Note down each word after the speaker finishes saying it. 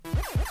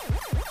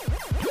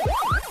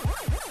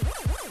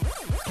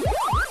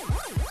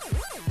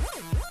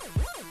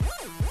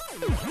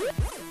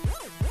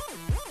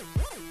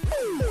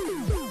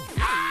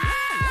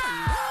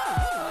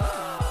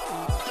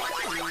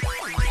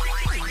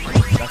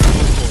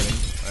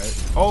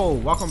Oh,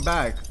 welcome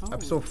back. Oh.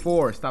 Episode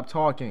 4, Stop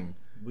Talking.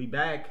 We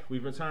back.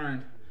 We've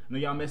returned. I know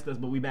y'all missed us,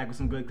 but we back with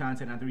some good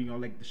content. I think you're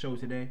going to like the show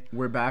today.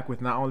 We're back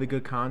with not only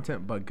good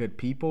content, but good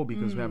people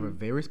because we have a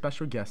very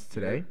special guest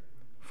today.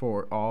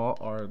 For all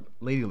our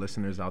lady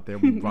listeners out there,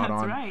 we brought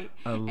That's on... right.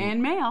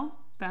 And male.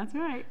 That's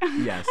right.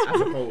 Yes. I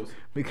suppose.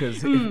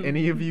 Because if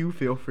any of you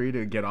feel free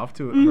to get off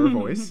to her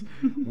voice,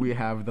 we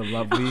have the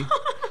lovely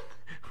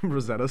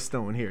Rose-Etta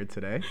Stone here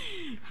today.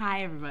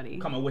 Hi, everybody.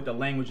 Coming with the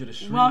language of the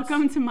streets.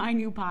 Welcome to my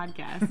new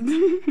podcast.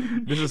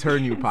 This is her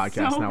new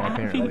podcast So now,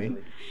 happy. apparently.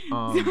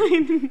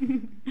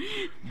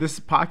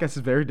 This podcast is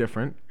very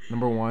different.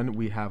 Number one,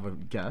 we have a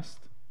guest,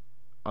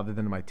 other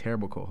than my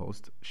terrible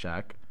co-host,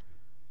 Shaq.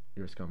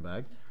 You're a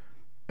scumbag.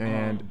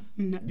 And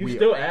You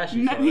still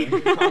ashy, so you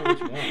can call what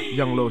you want.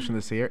 Young Lotion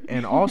is here.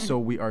 And also,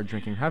 we are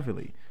drinking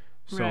heavily.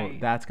 So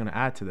Right. that's going to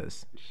add to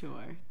this.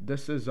 Sure.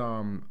 This is,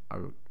 we're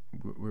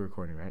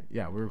recording, right?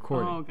 Yeah, we're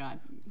recording. Oh, God.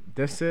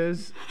 This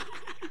is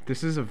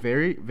a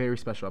very, very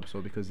special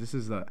episode because this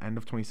is the end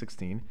of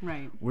 2016.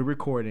 Right. We're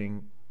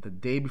recording the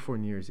day before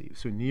New Year's Eve.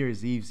 So New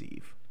Year's Eve's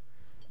Eve.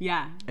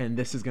 Yeah. And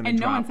this is going to And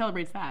drop. no one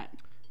celebrates that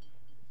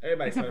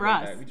Everybody Except for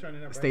celebrate us. that. We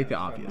turning up right State the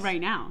now. obvious.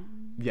 right now.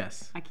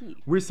 Yes. I keep.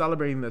 We're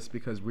celebrating this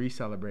because we're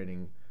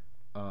celebrating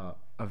a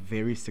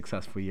very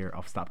successful year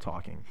of Stop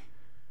Talking.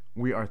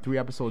 We are 3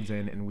 episodes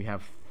in and we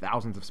have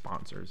thousands of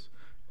sponsors.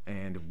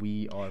 And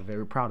we are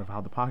very proud of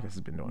how the podcast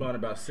has been doing. Bought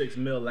about $6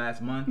 million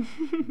last month.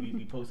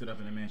 we posted up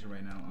in the mansion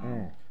right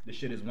now. This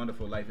shit is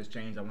wonderful. Life has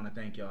changed. I want to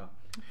thank y'all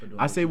for doing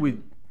I say we...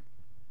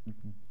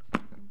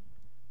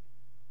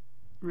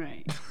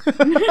 Right.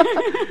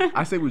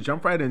 I say we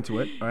jump right into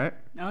it, all right?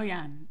 Oh,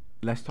 yeah.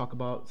 Let's talk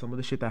about some of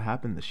the shit that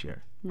happened this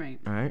year, Right.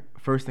 all right?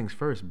 First things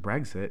first,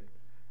 Brexit.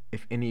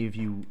 If any of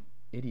you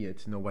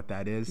idiots know what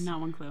that is, Not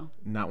one clue.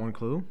 not one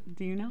clue.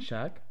 Do you know?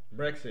 Shaq?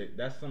 Brexit.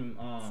 That's some...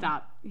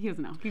 Stop. He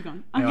doesn't know. Keep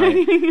going. All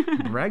Okay. right.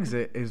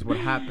 Brexit is what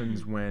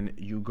happens when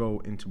you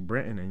go into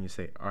Britain and you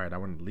say, all right, I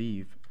want to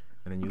leave,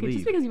 and then you Okay, leave.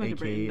 just because you went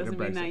to AKA Britain doesn't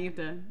a mean that Brexit. you have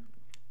to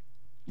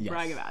Yes.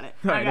 brag about it.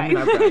 All right, Okay.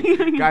 let me not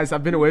brag. Guys,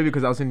 I've been away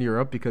because I was in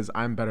Europe because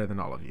I'm better than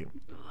all of you.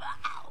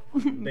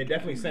 They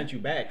definitely sent you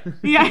back.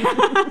 Yeah.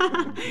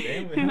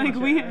 Damn, Like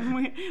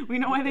we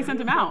know why they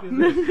sent him out. They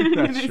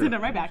true. sent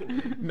him right back.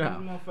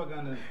 No.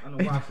 Motherfucker on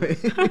the watch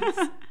list.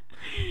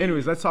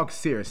 Anyways, let's talk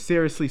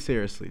seriously.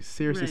 Right.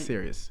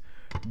 Serious.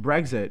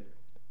 Brexit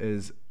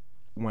is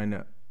when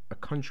a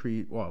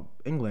country, well,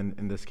 England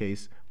in this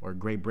case, or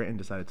Great Britain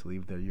decided to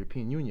leave the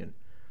European Union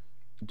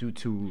due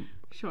to.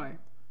 Sure.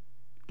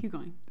 Keep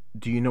going.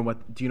 Do you know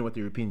what the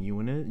European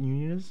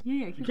Union is? Yeah,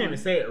 You keep can't going. even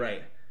say it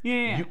right.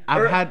 Yeah.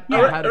 I've had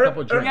a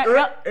couple drinks.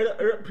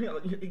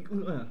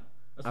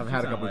 I've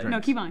had a couple drinks. No,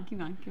 keep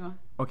on.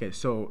 Okay,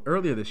 so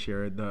earlier this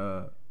year,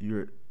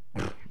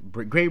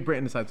 Great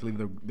Britain decided to leave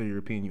the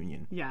European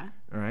Union. Yeah.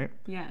 All right.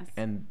 Yes.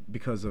 And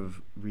because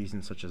of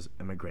reasons such as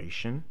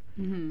immigration,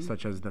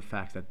 such as the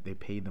fact that they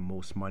pay the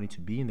most money to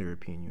be in the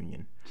European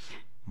Union.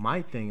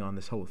 My thing on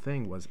this whole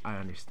thing was I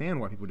understand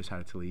why people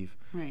decided to leave,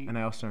 Right. and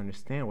I also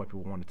understand why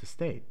people wanted to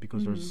stay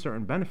because there's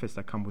certain benefits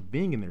that come with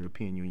being in the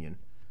European Union.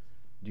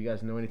 Do you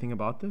guys know anything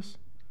about this?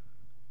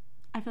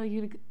 I feel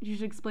like you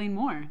should explain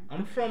more.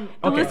 I'm from...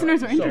 The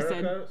listeners are so-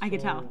 interested. I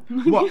could tell.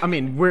 Well, I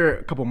mean, we're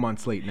a couple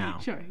months late now.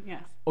 Sure.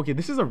 Yes. Okay,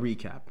 this is a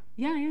recap.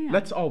 Yeah.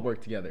 Let's all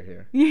work together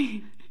here. Yeah.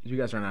 You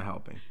guys are not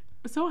helping.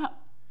 So All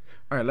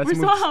right, let's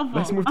We're move. so helpful.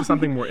 Let's move to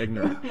something more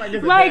ignorant. Like,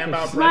 it's a like damn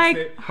about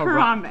Brexit.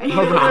 Harambe.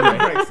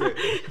 Brexit.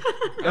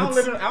 I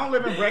don't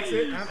live in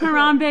Brexit.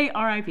 Harambe,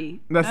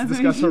 R.I.P. Let's That's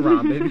discuss what-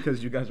 Harambe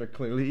because you guys are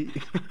clearly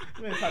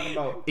We ain't talking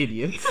about...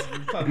 idiots,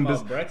 talking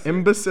about Brexit.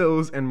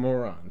 imbeciles, and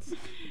morons,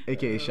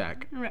 aka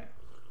Shaq. Right.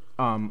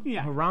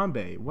 Yeah.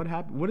 Harambe. What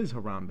happened? What is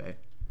Harambe?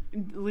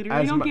 Literally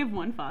As don't mu- give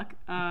one fuck.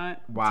 Wow.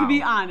 To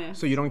be honest.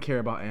 So you don't care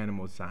about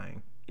animals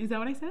dying? Is that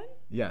what I said?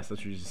 Yes,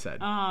 that's what you just said.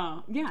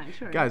 Oh, yeah,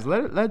 sure. Guys,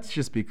 let's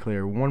just be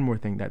clear. One more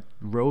thing: that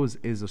Rose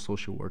is a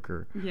social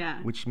worker.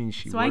 Yeah. Which means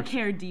she So works. I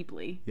care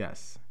deeply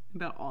Yes.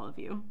 about all of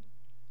you.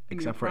 And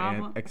Except your for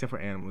problem- except for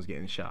animals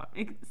getting shot.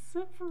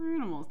 Except for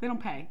animals. They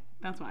don't pay.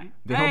 That's why.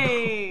 They don't-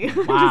 Hey! Wow.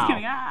 Just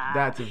kidding. Ah.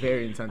 That's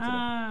very insensitive.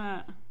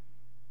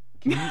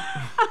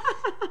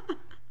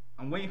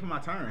 I'm waiting for my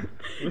turn.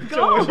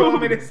 Go. What you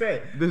want me to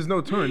say? There's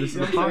no turn. This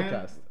is a You know what I'm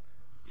podcast.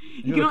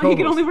 He You're the can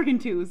only co-host. work in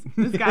twos.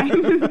 This guy.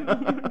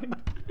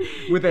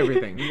 With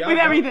everything. Y'all- With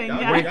everything,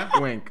 y'all- yeah. Wink,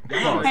 y'all- wink.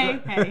 y'all- Pause.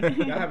 Hey.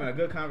 Y'all having a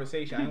good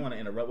conversation. I didn't want to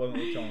interrupt. What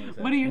was you telling me to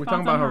say? What are your We're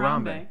thoughts talking on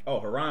about Harambe?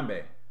 Oh,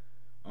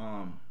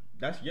 Harambe.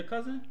 That's your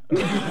cousin?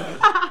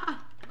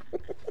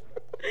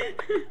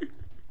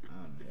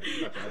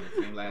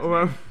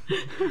 Well,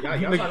 Y'all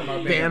talking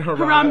about Dan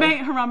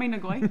Harambe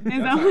Nagoy. Is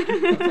Y'all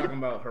that talking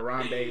about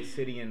Harambe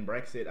City and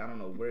Brexit. I don't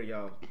know where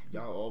y'all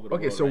all over the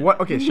Okay, world so right what?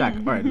 now. Okay, Shaq.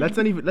 All right,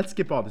 let's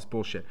skip all this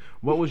bullshit.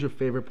 What was your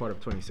favorite part of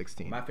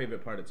 2016? My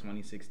favorite part of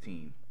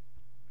 2016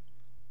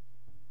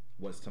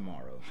 was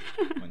tomorrow,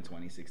 when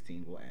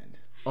 2016 will end.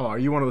 Oh, are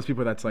you one of those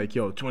people that's like,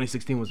 yo,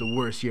 2016 was the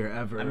worst year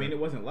ever? I mean, it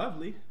wasn't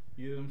lovely.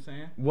 You know what I'm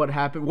saying? What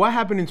happened? What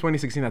happened in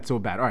 2016 that's so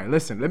bad? All right,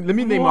 listen. Let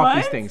me name off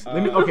these What? things.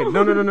 Okay,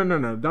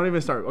 no. Don't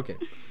even start. Okay,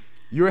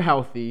 you're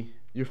healthy.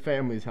 Your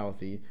family's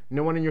healthy.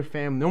 No one in your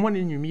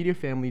immediate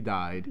family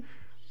died.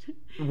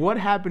 What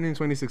happened in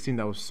 2016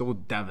 that was so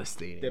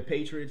devastating? The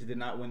Patriots did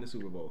not win the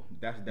Super Bowl.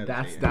 That's devastating.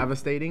 That's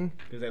devastating.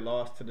 Because they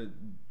lost to the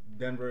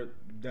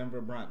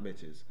Denver Bronx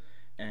bitches,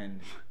 and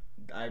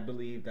I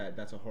believe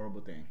that's a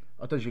horrible thing.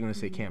 I thought you were gonna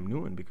say Cam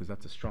Newton because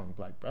that's a strong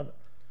black brother.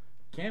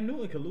 Cam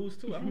Newton could lose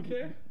too. I don't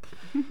care.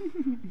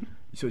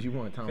 So you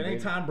want Tom If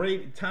it ain't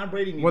Brady? Tom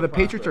Brady needs Well, the to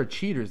Patriots are prosper.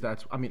 cheaters. I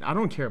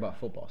don't care about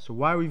football. So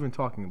why are we even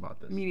talking about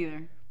this? Me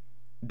neither.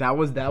 That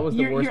was the worst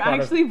You're part.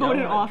 actually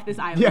voted Y'all- off this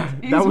island. Yeah,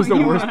 is that was what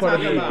the you worst are. part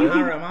of Talking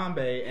it. about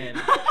Harambe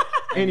and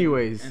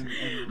Anyways,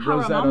 and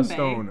Rosetta Harambe.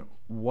 Stone.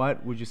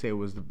 What would you say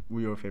was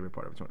your favorite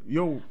part of 20?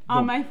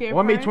 My favorite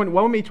What made part?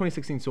 What made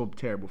 2016 so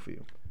terrible for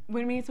you?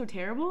 What made it so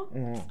terrible?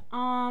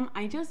 Mm-hmm.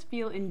 I just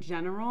feel in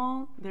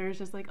general there's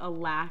just like a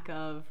lack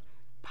of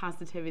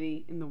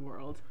positivity in the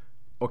world.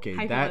 Okay,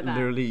 How you feel that about that?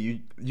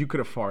 literally you could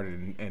have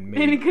farted and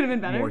made And it could have been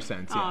better. more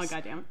sense. Oh Yes.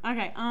 goddamn.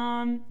 Okay.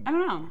 I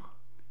don't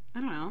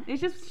know. It's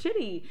just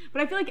shitty.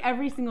 But I feel like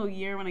every single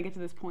year when I get to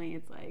this point,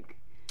 it's like,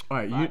 All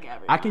right, fuck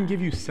I can everyone.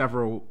 give you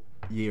several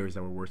years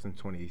that were worse than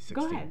 2016.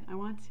 go ahead. I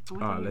want to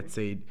hear. Let's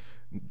say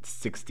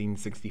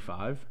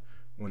 1665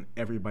 when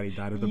everybody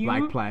died of the You-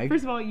 Black Plague.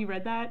 First of all, you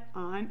read that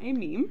on a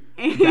meme.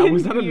 And That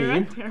was not a you're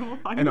meme. A terrible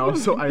fucking And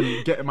also, human.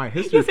 I get my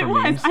history Yes, it from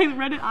was. memes. I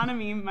read it on a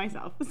meme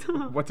myself. So,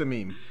 What's a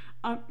meme?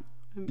 um,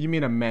 You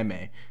mean a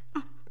meme?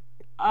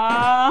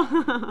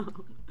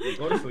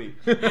 go to sleep.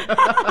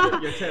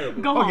 You're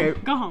terrible. go home. Okay.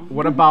 Go home.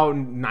 What about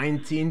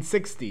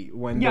 1960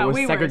 when there was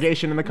way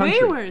segregation worse. in the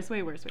country?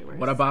 Way worse.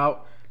 What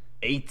about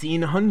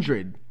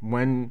 1800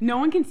 when? No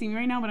one can see me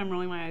right now, but I'm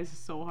rolling my eyes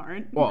so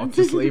hard. Well,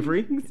 to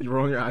slavery. You're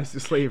rolling your eyes to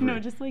slavery. No,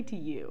 just like to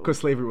you. Because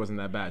slavery wasn't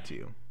that bad to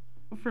you.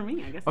 For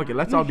me, I guess. Okay, not.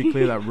 let's all be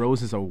clear that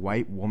Rose is a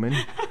white woman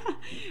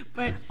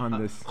But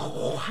on this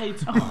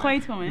White a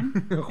white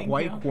woman. Thank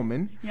white you.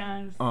 woman.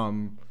 Yes.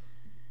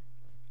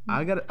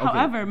 I got. Okay.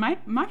 However, my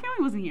family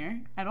wasn't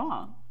here at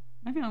all.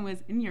 My family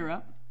was in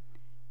Europe,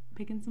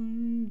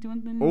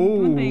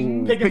 doing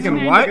things.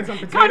 Picking what? Picking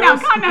some Calm down,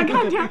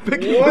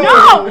 potatoes.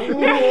 No!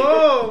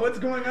 Whoa, what's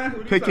going on? What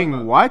are you talking Picking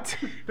about? what?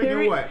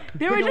 Picking what?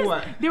 They were Picking just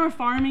what? they were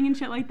farming and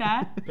shit like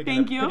that.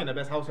 Thank you. Picking the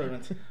best house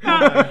servants.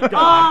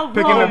 Oh,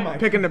 Picking whoa.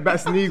 picking the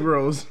best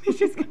Negroes.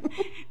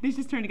 They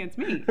just turned against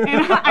me, and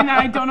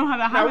I don't know how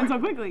that happened so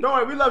quickly. Don't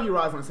worry, we love you,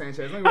 Rosalind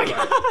Sanchez. Don't worry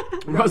about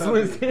it.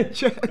 Rosalind Don't even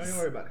Sanchez.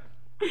 worry about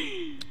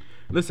it.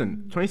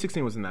 Listen,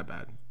 2016 wasn't that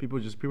bad. People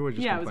were just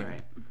Yeah, it was complaining.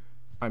 alright.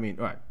 I mean,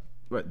 all right.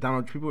 But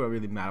people are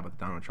really mad about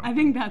the Donald Trump. I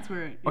think that's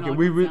where it Okay, all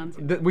we comes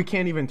down to. we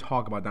can't even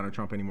talk about Donald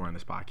Trump anymore on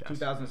this podcast.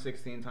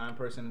 2016 Time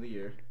Person of the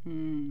Year.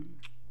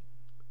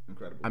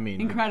 Incredible. I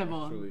mean,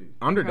 Incredible. Truly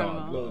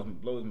underdog. Incredible.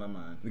 blows my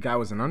mind. The guy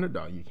was an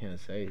underdog. You can't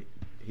say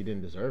he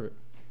didn't deserve it.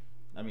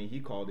 I mean, he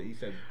called it. He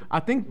said. I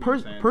think what he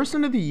was saying.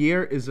 person of the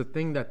year is a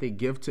thing that they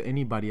give to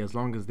anybody as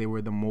long as they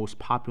were the most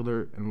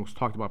popular and most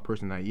talked about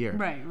person that year.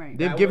 Right.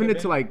 They've That given would've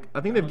it to been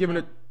I think they've Donald given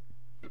it.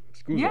 Trump.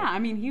 Excuse Yeah, me. I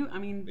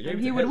mean, They gave it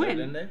he to would Hitler, win.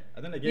 didn't they?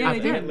 I think they gave Yeah, it they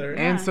to did. Hitler.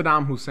 Yeah. And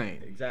Saddam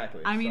Hussein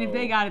Exactly. I mean, if So-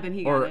 they got it, then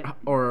he got it.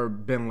 or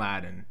Bin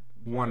Laden.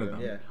 One of them.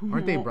 Yeah.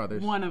 Aren't they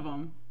brothers? One of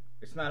them.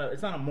 It's not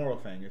a moral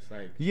thing. It's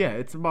like Yeah,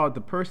 it's about the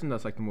person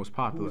that's like the most who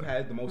popular.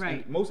 has the most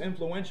Right. most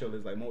influential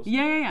is like most.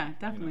 Yeah,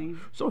 definitely.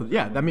 So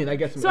yeah, I mean, I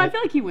guess. So I feel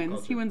like he wins.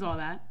 Culture. He wins all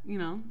that, you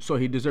know. So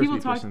he deserves to people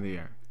be talk- person of the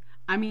year.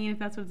 I mean, if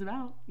that's what it's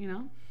about, you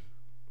know.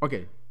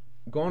 Okay,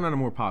 going on a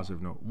more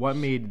positive note, what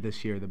made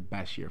this year the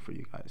best year for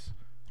you guys?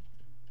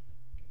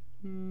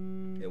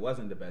 It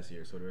wasn't the best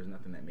year, so there was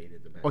nothing that made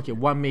it the best. Okay, year.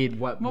 what made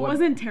what? What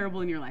wasn't terrible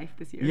in your life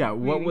this year? Yeah,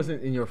 what maybe?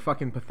 wasn't in your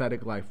fucking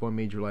pathetic life? What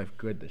made your life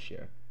good this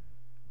year?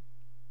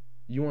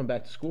 You went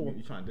back to school.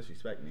 You trying to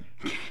disrespect me?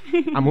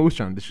 I'm always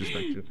trying to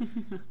disrespect you.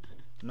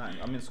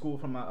 I'm in school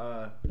for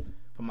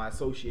my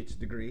associate's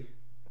degree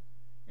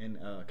in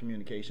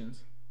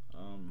communications.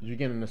 You're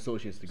getting an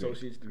associate's degree.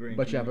 Associate's degree in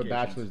But you have a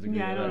communications. bachelor's degree.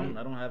 Yeah, I already.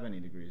 I don't have any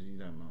degrees. You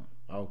don't know.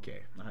 Okay.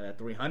 I had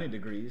 300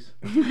 degrees.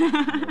 You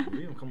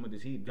don't come with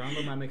this heat.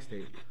 Download my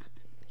mixtape.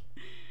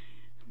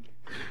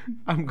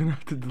 I'm gonna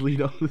have to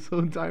delete all this whole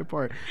entire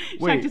part.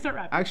 Should I just start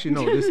rapping? Actually,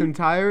 no. This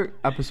entire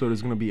episode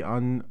is gonna be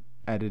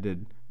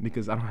unedited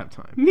because I don't have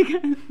time.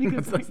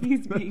 because That's-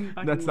 he's being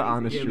fucking that's the lazy.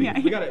 honest Yeah,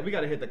 truth. we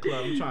gotta hit the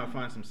club. I'm trying to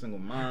find some single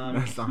moms.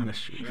 That's the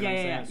honest truth. You know what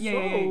I'm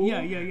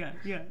Yeah.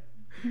 saying?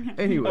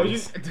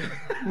 Anyways,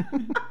 Oh,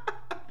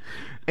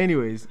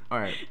 anyways, all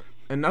right.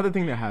 Another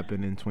thing that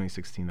happened in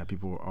 2016 that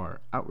people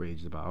are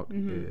outraged about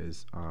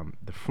is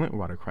the Flint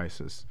water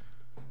crisis.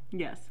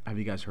 Yes. Have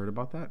you guys heard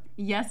about that?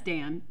 Yes,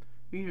 Dan.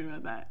 We heard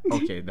about that.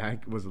 Okay,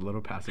 that was a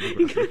little passive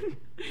aggressive.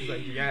 She's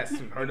like, yes,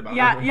 we've heard about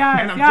Yeah, it.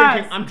 yes, And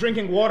yes. I'm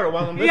drinking water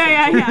while I'm listening.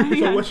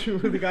 Yeah. So what you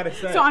really gotta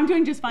say? So I'm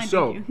doing just fine,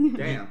 So, thank you.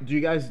 Damn. do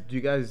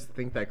you guys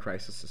think that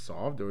crisis is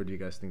solved, or do you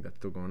guys think that's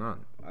still going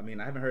on? I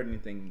mean, I haven't heard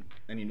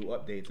any new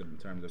updates in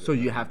terms of. So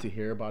you have to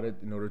hear about it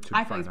in order to I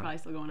think find it's out. probably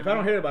still going on. If I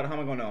don't hear about it, how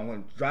am I gonna know? I'm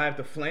gonna drive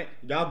to Flint.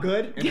 Y'all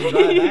good? And then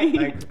drive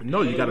back. Like,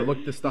 No, you gotta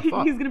look this stuff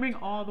up. He's gonna bring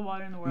all the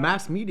water in the world.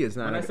 Mass media is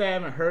not. When I say I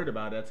haven't heard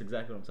about it, that's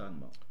exactly what I'm talking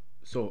about.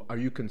 So, are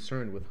you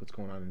concerned with what's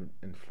going on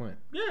in Flint?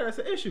 Yeah, that's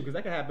an issue because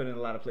that can happen in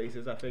a lot of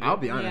places. I figure. I'll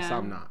be honest, Yeah.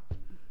 I'm not.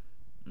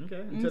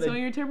 Okay. And so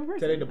you're a terrible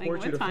person. Until they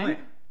deport you it's to fine. Flint.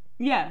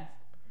 Yeah.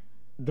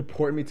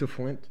 Deport me to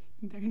Flint?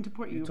 They're gonna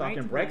deport you. You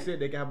talking right to Brexit?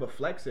 They can have a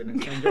flex it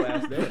and send your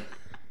ass there.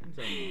 I'm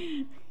telling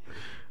you.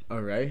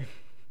 All right.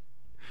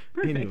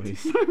 Perfect.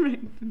 Anyways.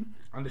 Perfect.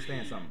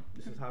 Understand something.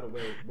 This is how the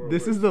world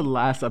This works. is the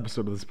last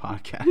episode of this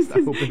podcast.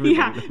 I hope everybody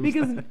Yeah, knows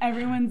because that.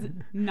 everyone's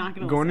not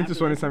gonna Going into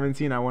listen after this.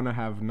 2017, I want to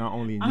have not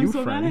only I'm new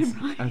so glad friends,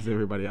 I- as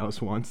everybody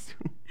else wants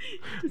to,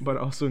 but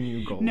also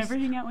new goals. Never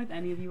hang out with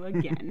any of you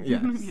again.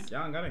 Yes.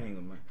 Y'all ain't gotta hang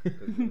with me. 'Cause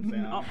you know what I'm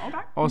saying? Oh,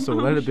 okay. Also,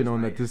 let it be She's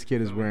known that nice. this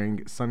kid is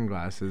wearing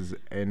sunglasses,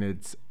 and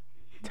it's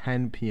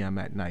 10 p.m.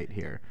 at night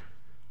here.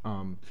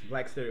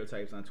 Black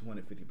stereotypes on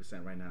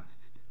 250% right now,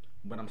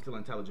 but I'm still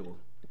intelligible.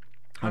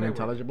 How that work?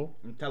 Unintelligible?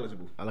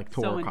 Intelligible. I like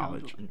So Toro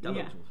College. intelligible.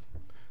 Intelligible.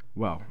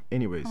 Well,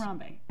 anyways,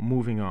 Harambe.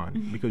 moving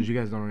on, because you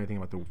guys don't know anything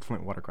about the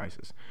Flint water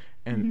crisis.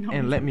 And No,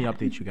 and we let me don't.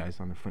 update you guys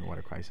on the Flint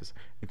water crisis.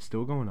 It's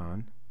still going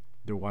on.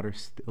 Their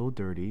water's still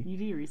dirty. You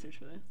do your research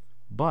for this.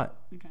 But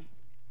Okay.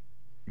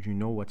 you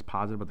know what's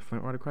positive about the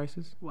Flint water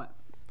crisis? What?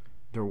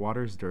 Their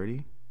water's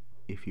dirty.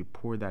 If you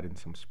pour that in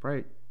some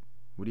Sprite,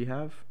 what do you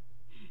have?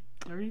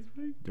 Dirty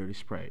Sprite? Dirty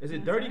Sprite. Is it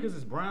Yes, dirty sir. because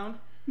it's brown?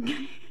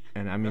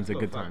 And that means That's a little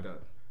good time. fucked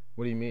up.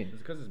 What do you mean? Is it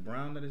because it's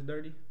brown that it's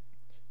dirty?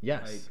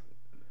 Yes.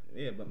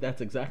 Like, yeah, but That's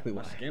exactly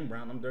my why. skin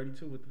brown. I'm dirty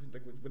too. What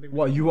they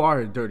Well, you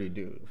are a dirty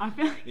dude. I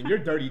feel like and you're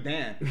dirty,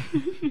 Dan.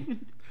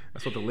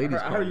 That's what the I ladies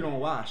heard, I call heard you it. don't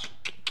wash.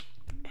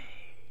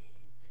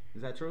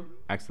 Is that true?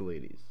 Ask the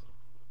ladies.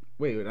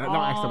 Wait, don't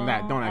ask them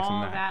that. Don't ask them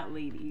all that. that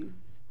lady.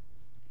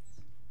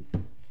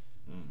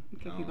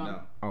 Okay, I keep don't going.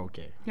 know.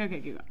 Okay. Okay,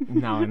 keep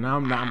going. Now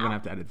I'm gonna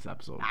have to edit this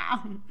episode.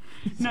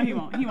 No, he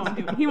won't. He won't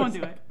do it. He won't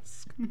do it.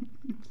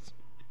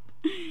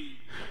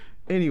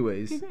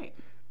 Anyways, Okay, great.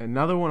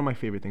 another one of my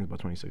favorite things about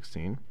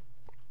 2016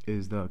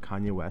 is the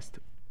Kanye West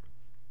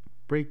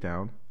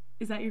breakdown.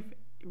 Is that your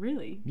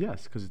really?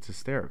 Yes, because it's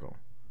hysterical.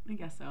 I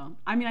guess so.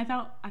 I mean, I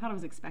thought it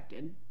was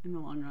expected in the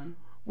long run.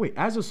 Wait,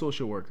 as a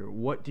social worker,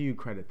 what do you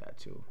credit that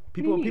to? do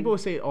People you mean?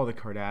 say, oh, the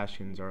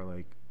Kardashians are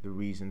like the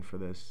reason for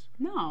this.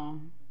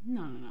 No.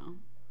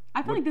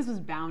 I feel What- like this was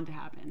bound to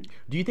happen.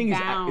 Do you think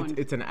Bound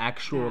it's an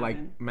actual to like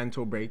happen.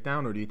 mental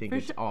breakdown, or do you think For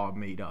it's sure. all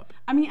made up?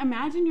 I mean,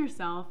 imagine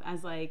yourself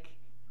as like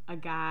a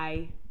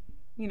guy,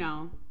 you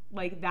know,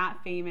 like that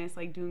famous,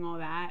 like doing all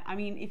that. I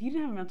mean, if you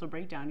didn't have a mental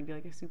breakdown, you'd be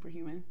like a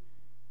superhuman.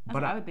 That's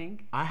But what I would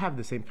think. I have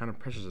the same kind of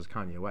pressures as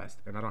Kanye West,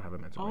 and I don't have a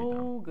mental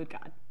breakdown. Oh, good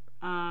God.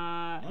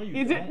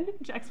 you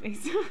don't. Jack's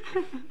face.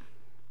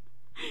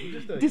 You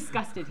just a,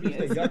 Disgusted he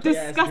you is. just a yucky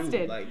ass dude.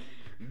 Disgusted. Like,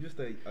 you just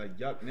a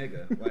yuck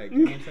nigga. Like,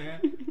 you know what I'm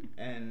saying?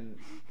 And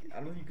I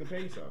don't think you compare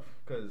yourself.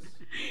 Because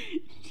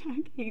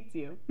Jack hates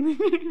you.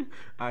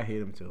 I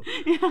hate him too.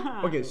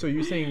 Yeah. Okay, so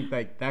you're saying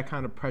like that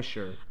kind of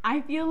pressure.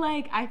 I feel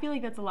like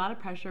that's a lot of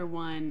pressure.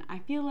 One, I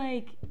feel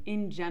like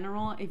in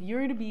general, if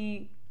you're to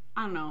be,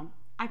 I don't know.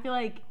 I feel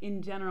like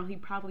in general, he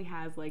probably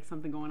has like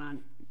something going on.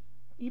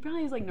 He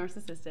probably is like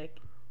narcissistic,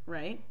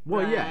 right?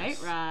 Well, right,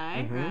 yes.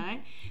 Right. Mhm.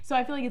 Right. So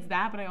I feel like it's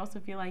that, but I also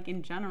feel like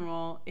in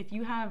general, if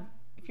you're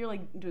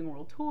like doing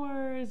world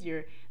tours,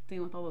 you're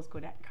dealing with all those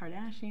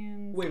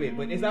Kardashians. wait,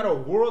 but is that a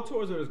world tour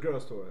or is it a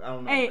girls tour? I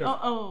don't know. Hey, 'cause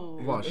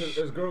Well,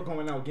 There's a girl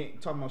going out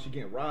talking about she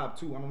getting robbed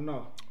too. I don't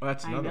know. Oh,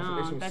 that's I another.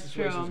 know, some that's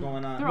true. situations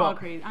going on. They're Well- all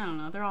crazy. I don't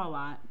know. They're all a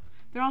lot.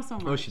 They're all so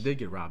much. Oh, she did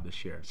get robbed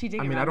this year. She did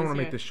I get mean, I robbed don't this want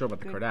to make year. this show about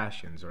the Good.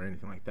 Kardashians or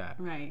anything like that.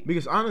 Right.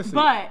 Because honestly,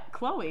 But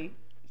Chloe,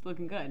 she's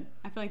looking good.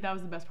 I feel like that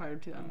was the best part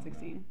of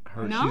 2016.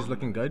 No? she's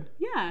looking good.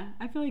 Yeah,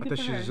 I feel like I good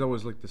thought for she's her.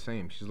 always looked the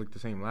same. She's looked the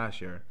same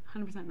last year.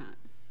 100% not.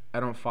 I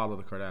don't follow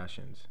the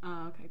Kardashians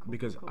Oh, okay, cool.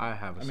 because cool. I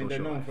have a I mean, social they're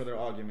known life. for their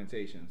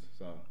argumentations,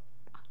 so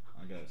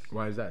I guess.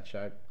 Why is that,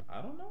 Shaq?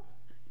 I don't know.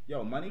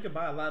 Yo, money could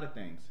buy a lot of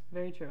things.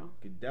 Very true.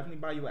 Could definitely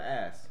buy you an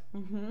ass.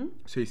 Mm-hmm.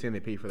 So you're saying they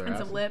pay for their And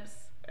asses? some lips.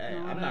 Hey,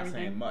 and all I'm that not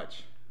everything. saying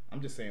much.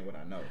 I'm just saying what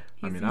I know. I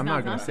He's- mean, he's I'm not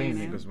gonna not say saying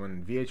anything it. because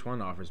when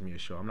VH1 offers me a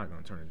show, I'm not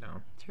gonna turn it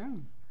down.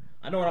 True.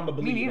 I know what I'm gonna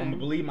believe. neither. I'm gonna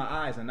believe my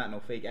eyes and not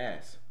no fake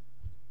ass.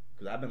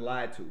 Because I've been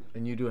lied to.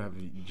 And you do have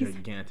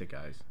gigantic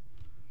eyes,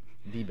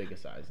 the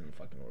biggest eyes in the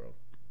fucking world.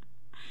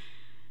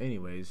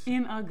 Anyways,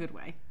 In a good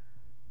way.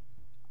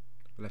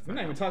 let's We're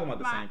not not even talking about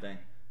the same thing.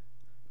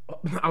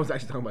 I was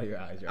actually talking about your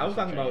eyes. Your I was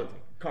eyes talking are about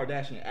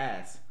Kardashian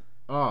ass.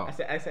 Oh, I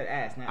said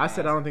ass, not I ass.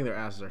 said I don't think their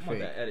asses are I'm about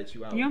fake. to edit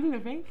you out. You don't think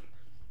they're fake?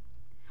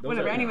 Those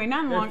Whatever. are- Anyway,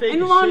 not in the they're long. fake In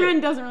the as long shit.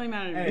 run, doesn't really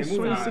matter to me. Hey, It's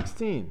moving on.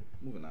 2016.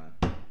 Moving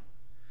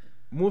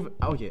on.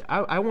 Okay,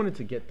 I wanted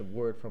to get the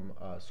word from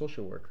a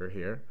social worker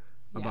here.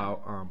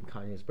 about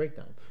Kanye's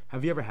breakdown.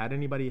 Have you ever had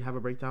anybody have a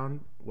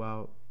breakdown?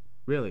 Well,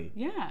 really?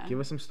 Yeah. Give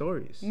us some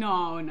stories.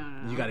 No.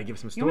 You got to give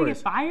some You want to stories.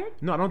 get fired?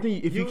 No, I don't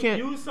think if you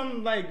can't use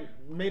some like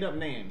made up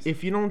names.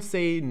 If you don't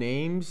say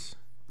names,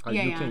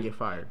 you can't get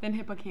fired. Then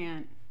HIPAA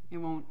can't. It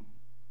won't.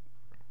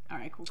 All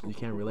right, cool. You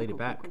can't relate it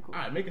back. All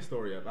right, make a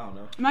story up. I don't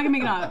know. I'm not gonna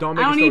make it up. Don't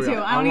make I don't a need story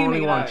to. up. I don't need to make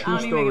only it want up. true I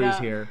don't need to make it stories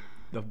up. here.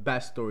 The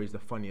best stories, the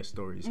funniest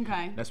stories.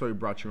 Okay. That's why we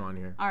brought you on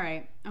here. All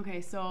right. Okay.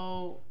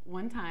 So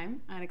one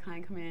time I had a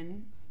client come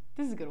in.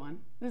 This is a good one.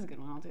 I'll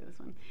tell you this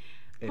one.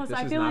 If Plus, this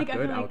I is feel not like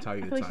good, I'll tell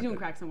you I it's feel like not she's doing good.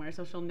 crack somewhere,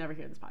 so she'll never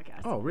hear this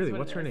podcast. Oh, really? That's what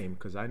What's it her is. name?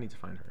 Because I need to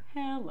find her.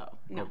 Hello.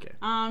 No. Okay.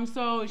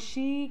 So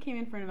she came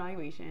in for an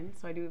evaluation.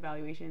 So I do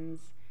evaluations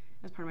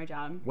as part of my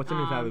job. What's an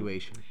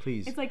evaluation?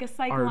 Please. It's like a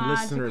psychological. Our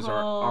listeners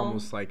are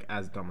almost like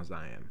as dumb as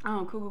I am.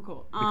 Oh, cool.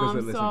 Because they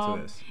listen so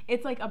to this.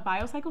 It's like a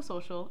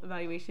biopsychosocial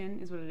evaluation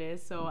is what it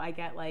is. So I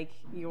get like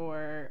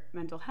your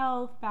mental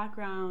health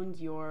background,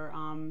 your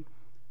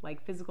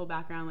like physical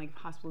background, like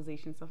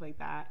hospitalization, stuff like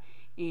that.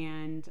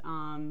 And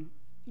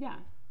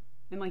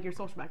and like your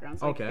social background,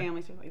 so like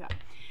family, stuff like that.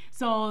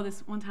 So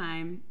this one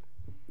time,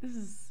 this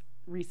is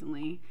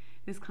recently,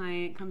 this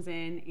client comes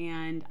in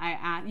and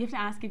you have to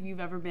ask if you've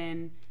ever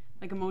been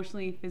like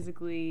emotionally,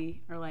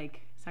 physically, or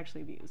like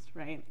sexually abused,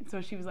 right?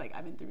 So she was like,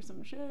 I've been through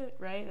some shit,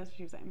 right? That's what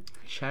she was saying.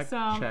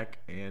 Check,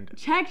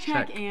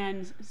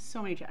 and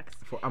so many checks.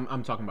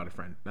 I'm talking about a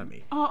friend, not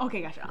me. Oh,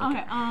 okay, gotcha.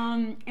 Okay.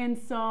 And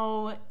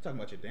so Talking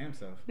about your damn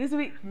self. this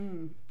week,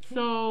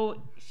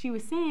 so she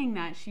was saying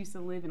that she used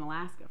to live in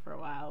Alaska for a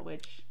while,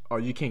 which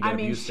You can't get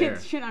abused there.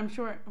 Shit, I'm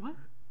sure. What?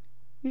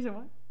 You said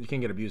what? You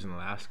can't get abused in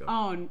Alaska.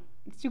 Oh,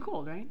 it's too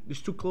cold, right? It's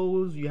too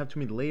close. You have too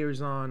many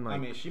layers on. Like, I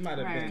mean, she might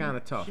have been kind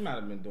of tough. She might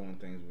have been doing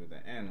things with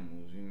the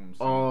animals. You know what I'm saying?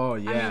 Oh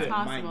yeah. I mean, it's Shit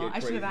possible. might get I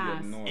should have crazy up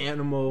asked. north.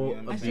 Animal You know what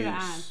I'm abuse. I should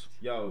have asked.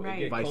 Yo, Right. it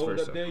get Vice cold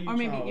versa. up there. You Or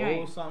maybe- trying to right.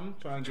 hold something?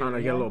 Trying Trying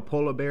to get a little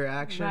polar bear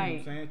action. Right. You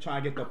know what I'm saying?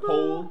 Trying to get the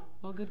pole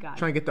Well, good God.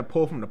 Trying to get the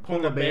pull from the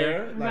polar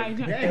bear. Like, Right.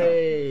 damn.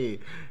 Hey,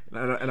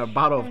 and a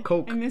bottle of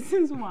Coke. And this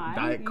is why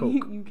Diet Coke.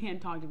 you can't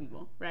talk to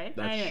people, right?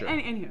 That's true.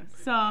 Anywho,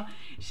 so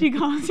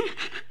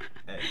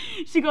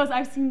she goes,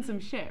 I've seen some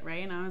shit,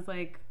 right? And I was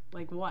like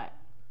what?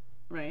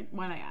 Right?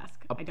 Why'd I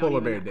ask? A I polar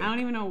don't bear even know. dick. I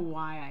don't even know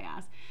why I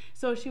asked.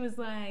 So she was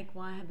like,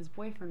 well, I had this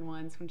boyfriend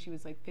once when she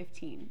was like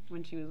 15,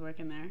 when she was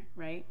working there,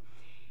 right?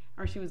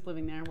 Or she was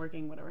living there,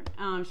 working, whatever.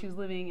 She was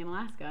living in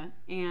Alaska,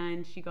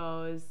 and she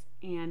goes,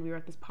 and we were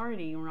at this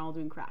party, and we're all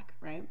doing crack,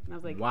 right? And I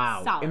was like,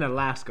 Wow, solid. in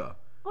Alaska.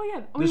 Oh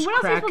yeah. I This mean, what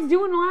else are you crack- supposed to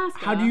do in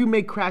Alaska? How do you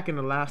make crack in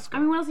Alaska? I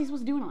mean, what else are you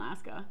supposed to do in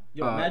Alaska?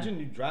 Yo, imagine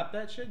you drop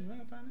that shit. You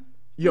ain't find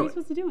it. What are you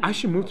supposed to do? I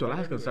should move to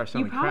Alaska and start You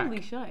selling probably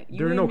crack. should. You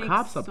There are would no make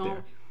cops up so-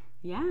 there.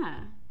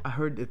 Yeah. I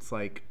heard it's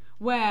like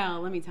Well,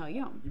 let me tell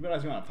you. You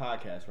realize you're on a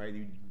podcast, right?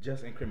 You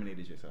just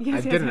incriminated yourself.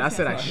 Yes, I didn't. I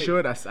said I yes.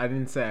 should. I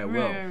didn't say I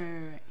will.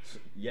 Right.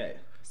 Yeah.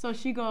 So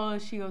she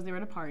goes, they were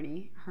at a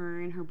party, her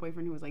and her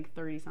boyfriend who was like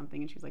 30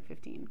 something and she was like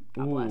 15.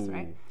 God bless, Ooh.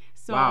 right?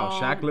 So Wow,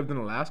 Shaq lived in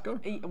Alaska?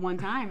 one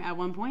time, at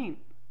one point,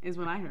 is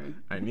what I heard.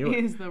 I knew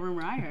it. Is the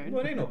rumor I heard.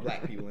 Well, there ain't no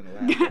black people in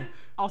Alaska.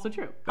 Also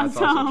true. That's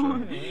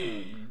also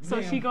true.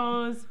 So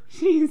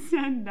she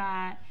said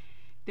that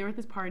they were at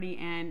this party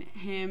and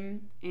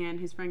him and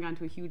his friend got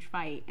into a huge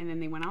fight and then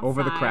they went outside.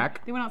 Over the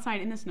crack? They went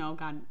outside in the snow.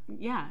 God,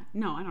 yeah.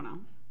 No, I don't know.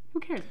 Who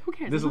cares?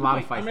 There's There's a no lot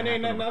of point. fights. I mean, there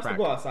ain't that happen nothing else over to crack.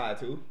 go outside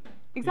to.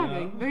 Exactly.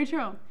 You know? Very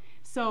true.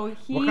 So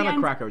he What kind of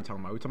ends- crack are we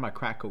talking about? Are we talking about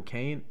crack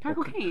cocaine? Crack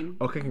cocaine.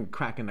 Or cooking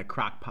crack in the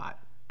crock pot,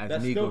 as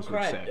That's still Migos would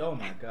crack. say. Oh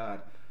my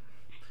god.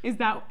 Is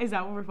that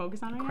what we're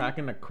focused on right Crack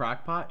in the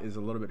crock pot is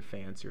a little bit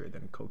fancier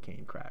than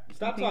cocaine crack.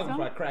 Stop think talking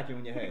so? about cracking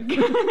in your head.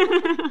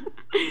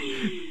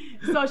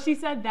 now? So she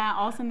said that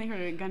all of a sudden they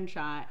heard a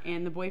gunshot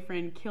and the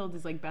boyfriend killed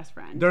his like best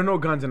friend. There are no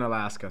guns in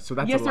Alaska, so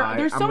that's Yes, a lie.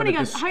 there's I'm so many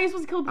gonna guns. How are you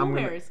supposed to kill blue I'm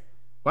gonna- bears?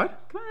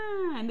 What? Come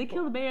on, they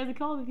kill the bears. They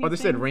kill all the things. Oh, they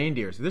said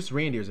reindeers. There's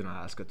reindeers in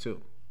Alaska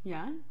too.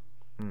 Yeah.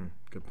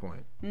 Good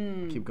point.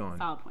 Keep going.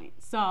 Solid point.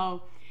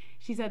 So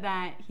she said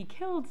that he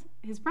killed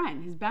his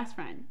friend, his best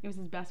friend. It was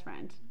his best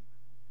friend.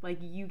 Like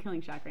you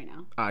killing Shaq right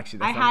now.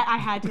 Actually, I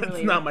had to That's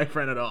relate not it. my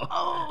friend at all.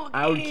 Oh, okay.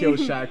 I would kill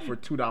Shaq for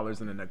 $2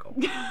 and a nickel.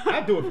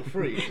 I'd do it for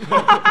free.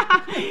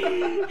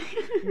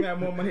 You have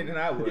more money than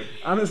I would.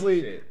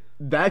 Honestly, Shit.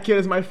 that kid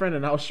is my friend,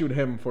 and I'll shoot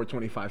him for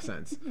 25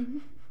 cents.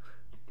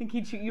 I think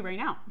he'd shoot you right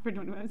now for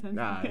 25 cents.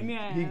 Nah,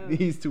 Yeah.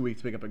 he's too weak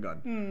to pick up a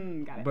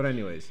gun. Got it. But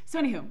anyways,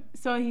 So anywho,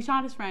 so he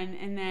shot his friend,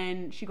 and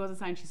then she goes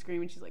outside and she's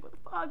screaming. She's like, "What the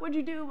fuck? What'd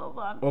you do?" Blah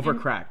blah. over And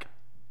crack.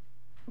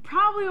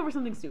 Probably over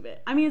something stupid.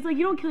 I mean, it's like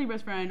you don't kill your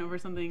best friend over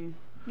something.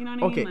 You know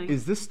what I mean? Okay, Like,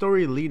 is this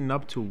story leading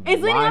up to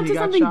it's leading why up he to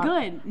got something shot?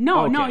 good.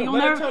 No, Okay. no,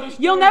 Let her tell the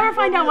story you'll never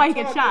before find out we why he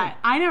talk gets then. shot.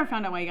 I never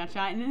found out why he got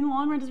shot, and in the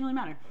long run, it doesn't really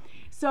matter.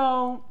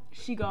 So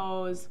she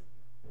goes,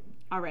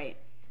 "All right."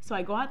 So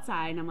I go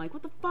outside and I'm like,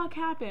 "What the fuck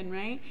happened?"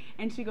 Right?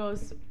 And she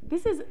goes,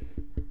 "This is."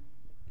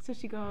 So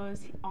she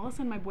goes. All of a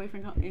sudden, my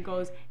boyfriend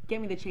goes,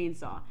 "Get me the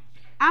chainsaw."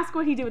 Ask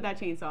what he did with that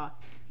chainsaw.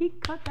 He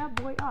cut that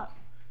boy up.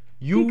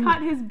 He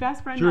cut his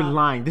best friend You're up.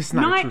 lying. This is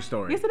not a true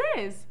story. Yes, it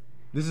is.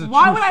 This is a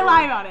Why true would I story.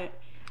 lie about it?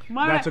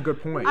 That's a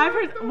good point. I've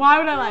heard. Why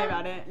would I lie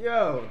about it?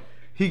 Yo,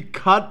 He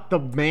cut the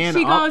man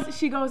She up. goes.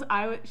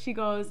 She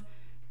goes.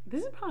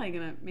 This is probably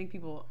gonna make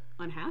people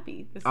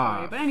unhappy. This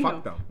story, but anyway.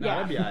 Fuck them. Nah,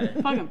 that'd be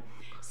alright. Fuck him.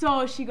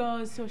 So she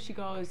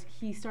goes.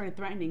 He started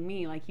threatening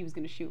me, like he was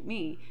gonna shoot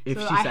me. If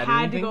so she I said had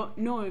anything? to go.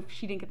 No, if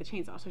she didn't get the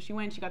chainsaw. So she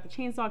went. She got the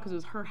chainsaw because it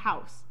was her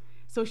house.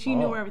 So she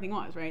knew where everything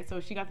was, right? So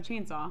she got the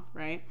chainsaw,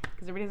 right?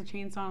 Because everybody has a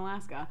chainsaw in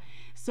Alaska.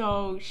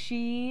 So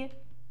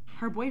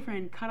her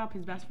boyfriend cut up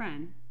his best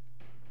friend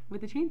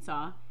with the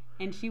chainsaw,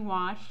 and she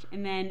watched.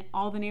 And then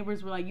all the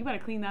neighbors were like, "You better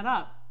clean that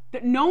up."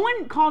 No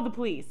one called the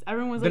police.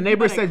 Everyone was like,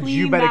 neighbor said,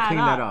 "You better clean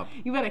that up."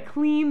 You better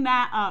clean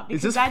that up.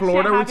 Is because this that shit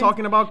Florida we're happens-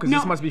 talking about? Because No,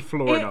 this must be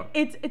Florida.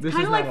 It's This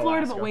kind is of like not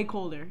Florida, Alaska. but way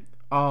colder.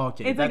 Oh,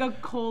 okay. It's like a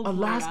cold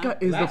Alaska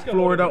Florida. is Alaska the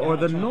Florida would be or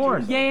the down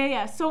north.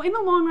 Yeah. So in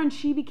the long run,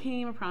 she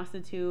became a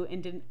prostitute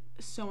and did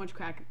so much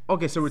crack.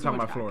 Okay, so we're So talking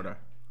much about crack. Florida.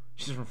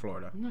 She's from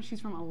Florida. No, she's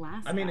from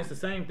Alaska. I mean, it's the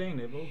same thing.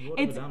 They both voted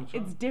it's for Donald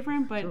Trump. it's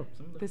different, but True.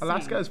 the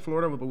Alaska same. is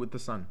Florida but with the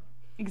sun.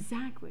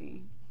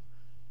 Exactly.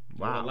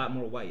 They're Wow. a lot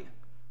more white.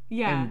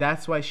 Yeah. And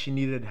that's why she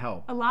needed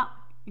help. a lot.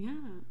 Yeah.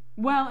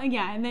 Well,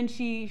 yeah, and then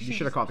she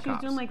should have called the she was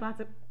cops. doing like lots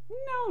of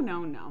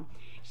no.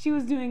 She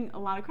was doing a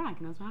lot of crack,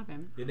 and that's what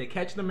happened. Did they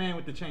catch the man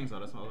with the chainsaw?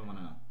 That's all I want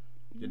to know.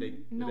 Did they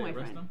No, my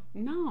arrest friend. him?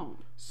 No.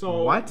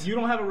 So What? you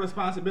don't have a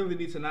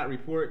responsibility to not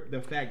report the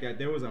fact that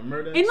there was a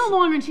murder. In the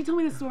long run, she told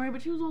me the story,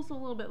 but she was also a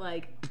little bit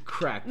like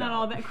Cracked not out.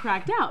 all that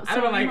cracked out. I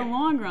So don't in like- the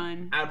long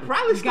run, I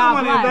probably still God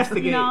want to bless,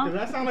 investigate you know? because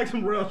that sounds like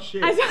some real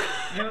shit. I- You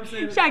know what I'm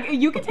saying? Shaq,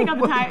 you can take out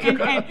the Oh my time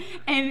God.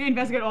 and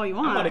investigate all you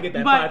want. I'm about to get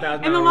that but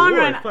 $5,000 in the long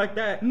reward. run, Fuck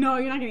that. no,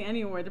 you're not getting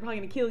any reward. They're probably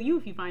gonna kill you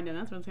if you find him.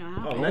 That's what's gonna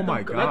happen. Let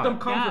my them, Let them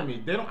God. come Yeah. for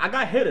me. They don't. I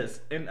got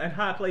hitters in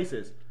high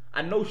places.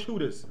 I know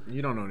shooters.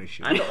 You don't know any I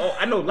shooters. know.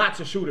 I know lots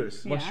of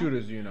shooters. Yeah. What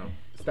shooters do you know?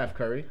 Steph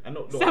Curry? I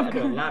know. No, Steph I know a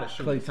Curry. lot of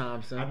shooters. Klay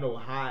Thompson. I know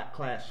high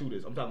class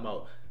shooters. I'm talking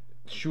about.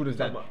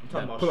 Shooters I'm that, talking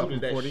that about pull up shooters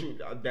from that 40?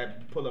 shoot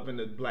that pull up in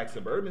the black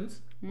Suburbans.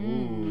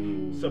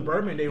 Ooh.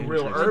 Suburban, they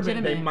real Interesting. urban. They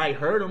Legitimate. might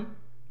hurt them.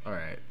 All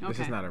right. This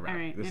Okay. is not a rap. All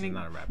right. This is And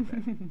not a rap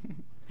bet.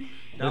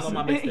 Down on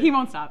my Listen. mixtape. He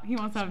won't stop. He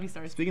won't stop if he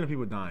starts. Speaking of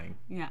people dying,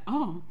 Yeah.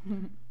 Oh.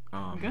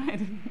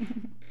 Good.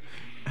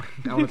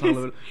 I want to talk a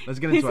little. Let's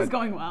get into This it. is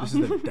going well. This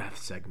is the death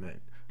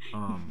segment.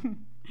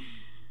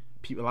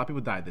 A lot of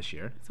people died this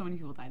year. So many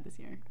people died this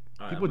year.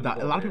 All right, People I'm die.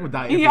 gonna A lot of go people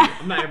there. die every Yeah. year.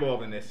 I'm not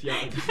involved in this.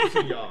 Y'all. This is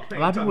y'all. A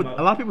lot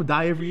of people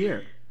die every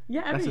year.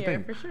 Yeah, That's every the year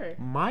thing. for sure.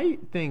 My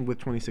thing with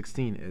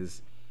 2016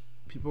 is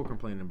people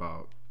complaining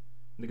about,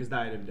 Niggas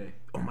died every day.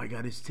 oh my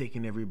God, it's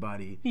taking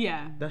everybody.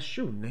 Yeah. That's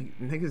true.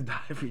 Niggas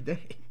die every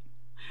day.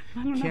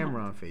 I don't know.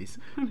 Camera on face,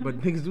 but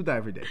niggas do die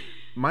every day.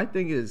 My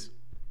thing is,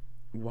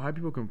 why are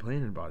people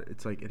complaining about it?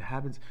 It's like it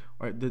happens.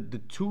 All right, the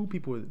two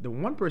people, the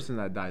one person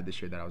that died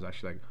this year that I was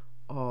actually like,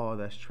 oh,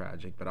 that's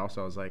tragic. But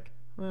also I was like,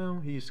 well,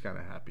 he's kind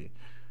of happy.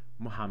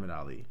 Muhammad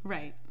Ali.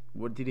 Right.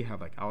 What did he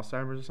have? Like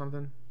Alzheimer's or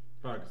something?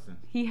 Parkinson.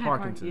 He had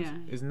Parkinson's. Yeah.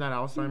 Isn't that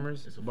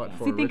Alzheimer's? It's a But form.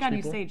 for See, rich thank God you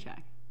people? stayed,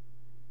 Shaq.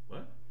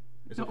 What?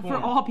 It's No, a for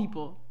form. all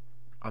people.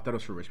 I thought it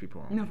was for rich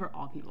people. Only. No, for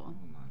all people. Oh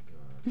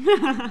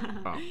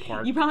my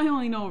god. You probably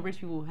only know rich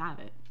people who have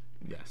it.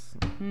 Yes.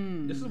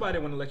 This is why they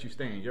want to let you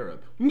stay in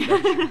Europe.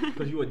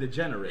 Because you a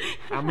degenerate.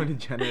 I'm a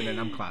degenerate and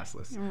I'm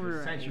classless.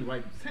 Sent you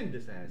right. Send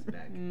this ass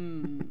back.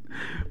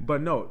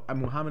 But no,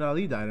 Muhammad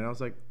Ali died, and I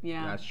was like,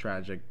 Yeah. that's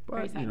tragic.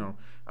 Very But, sad. you know,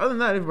 other than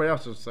that, everybody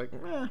else was just like,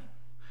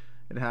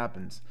 it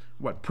happens.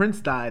 What, Prince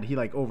died, he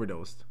like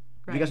overdosed.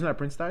 Right. You guys know that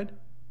Prince died?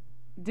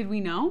 Did we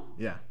know?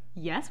 Yeah,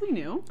 Yes, we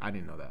knew. I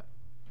didn't know that.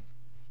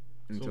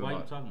 So Until why you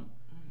about- talking?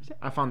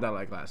 I found out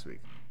like last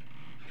week.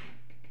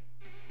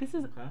 This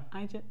is Okay.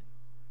 I just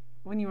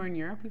when you were in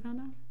Europe, you found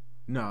out.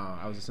 No,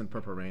 I was just in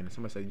Purple Rain, and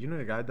somebody said, you know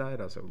the guy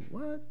died? I was like,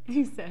 what?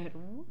 You said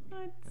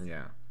what?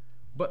 Yeah.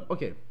 But,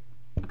 okay,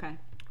 Okay.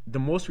 the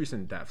most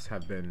recent deaths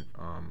have been,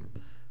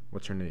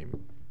 what's her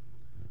name?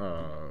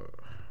 Oh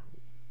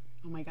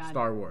my God.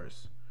 Star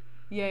Wars.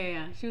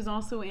 Yeah. She was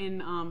also in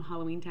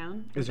Halloween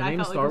Town. Is which her I name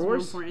felt Star like was more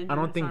Wars? important I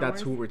than don't think Star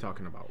that's Wars. who we're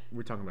talking about.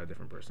 We're talking about a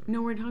different person.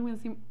 No, we're talking about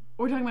the same.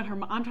 We're talking about her.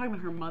 I'm talking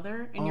about her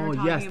mother, and you're Oh,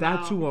 talking yes,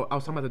 about that too. I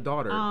was talking about the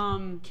daughter.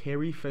 Um,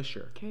 Carrie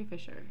Fisher. Carrie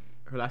Fisher.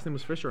 Her last name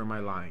was Fisher, or am I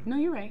lying? No,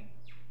 you're right.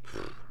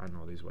 I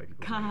know these white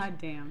people. God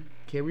damn.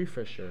 Carrie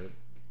Fisher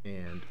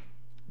and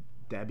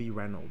Debbie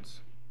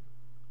Reynolds.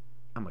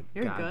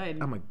 You're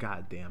good. I'm a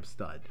goddamn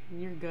stud.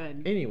 You're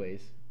good.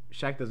 Anyways,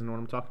 Shaq doesn't know what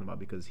I'm talking about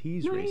because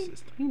he's No,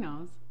 racist. He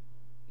knows.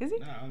 Is he?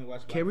 Nah, I only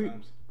watch black Carrie-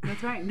 films.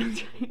 That's right.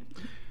 That's right.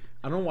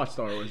 I don't watch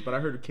Star Wars, but I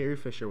heard Carrie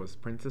Fisher was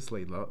Princess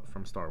Leia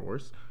from Star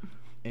Wars,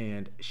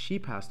 and she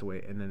passed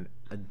away. And then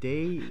a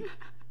day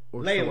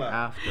or so Layla.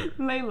 after,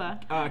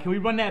 Layla. Can we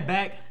run that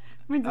back?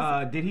 We're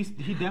just- Did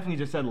he definitely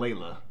just said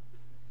Layla?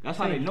 That's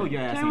how they know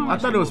your ass. Tell ain't me I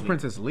watched thought the it was movie.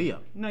 Princess Leia.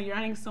 No, you're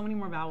adding so many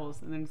more vowels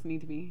than there just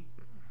need to be.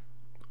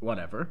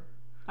 Whatever.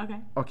 Okay.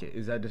 Okay,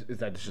 is that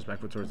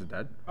disrespectful towards the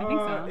dead? I think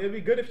so. It'd be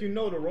good if you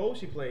know the role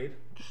she played.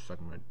 Just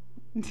sucking my.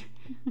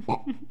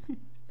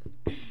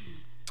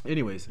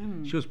 Anyways,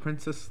 she was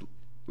Princess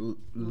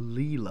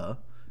Leia.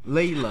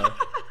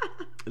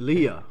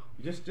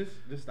 Just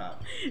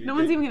stop. No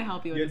one's even gonna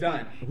help you. With You're this one.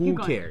 done. Who Keep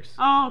going. cares?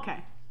 Oh,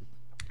 okay.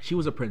 She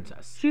was a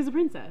princess She was a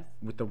princess.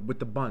 with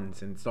the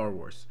buns in Star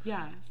Wars.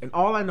 Yeah. And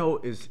all I know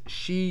is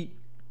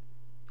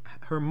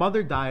her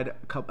mother died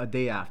a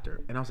day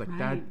after, and I was like,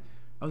 Right.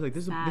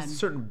 there's a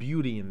certain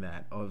beauty in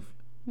that of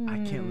I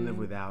can't live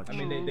without I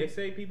you. mean, they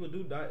say people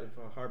do die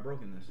for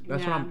heartbrokenness.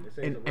 That's Yeah. what I'm. They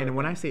say it's a And real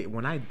when I say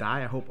when I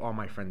die, I hope all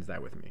my friends die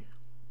with me.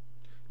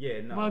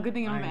 Yeah, no. Well, good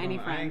thing you don't I have ain't any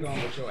going- I ain't friends.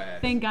 going with your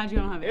ass. Thank God you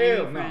don't have Hell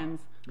any no.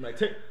 friends. Like,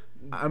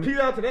 I'm-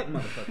 peel out to that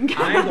motherfucker.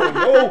 I ain't going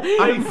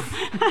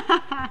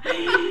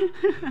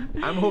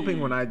no. I'm hoping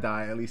when I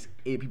die, at least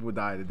 8 people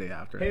die the day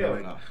after. And Hell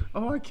they're no.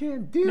 Oh, I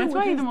can't deal That's with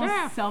why you're his the most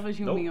death. selfish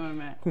human Nope. being I've ever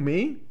met. Who,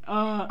 me?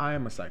 Uh, I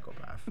am a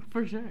psychopath.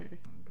 for sure.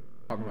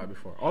 Talking about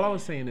before. All I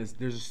was saying is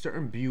there's a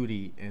certain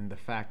beauty in the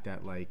fact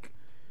that like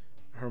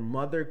her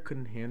mother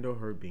couldn't handle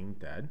her being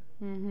dead,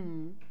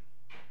 and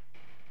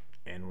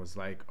was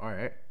like, all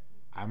right,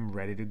 I'm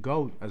ready to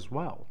go as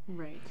well.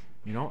 Right.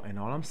 You know, and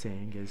all I'm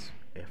saying is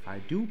if I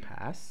do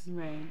pass,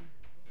 Right.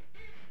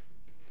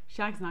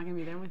 Shaq's not gonna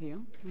be there with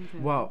you. Okay.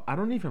 well, I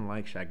don't even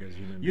like Shaq as a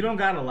human. You don't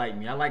gotta like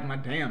me. I like my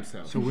damn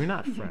self. So we're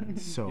not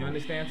friends. So You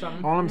understand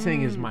something? all I'm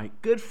saying is my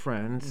good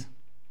friends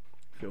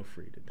feel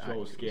free to die.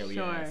 So scaly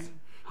Sure. ass.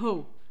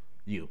 Who?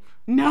 You.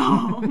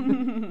 No.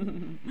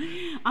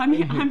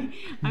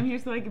 I'm here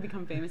so I can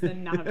become famous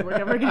and not have to work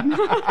ever again.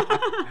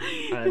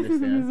 I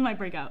understand. This is my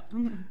breakout.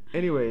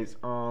 Anyways,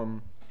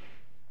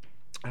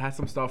 I had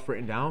some stuff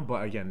written down,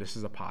 but again, this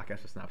is a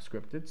podcast. It's not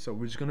scripted, so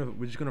we're just gonna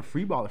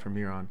freeball it from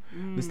here on.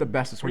 This is the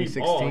best of Free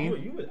ball.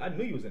 2016. I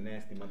knew you was a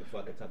nasty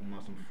motherfucker talking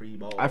about some free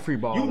balls. I free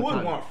ball You all the would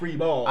time. want free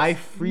balls. I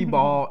free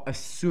ball as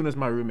soon as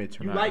my roommate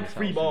turned You out. like his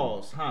free house.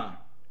 balls, huh?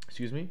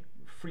 Excuse me,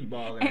 Free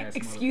ball ass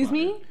Excuse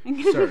me?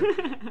 sir.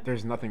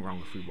 There's nothing wrong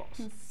with free balls,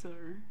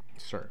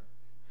 sir.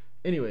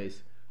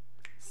 Anyways,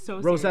 So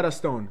Rose-Etta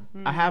Stone.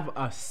 I have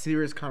a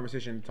serious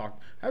conversation to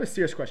talk. I have a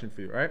serious question for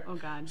you, right? Oh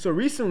God. So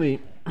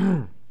recently,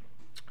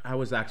 I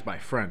was asked by a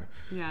friend.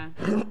 Yeah.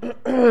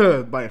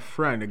 By a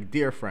friend, a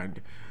dear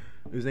friend.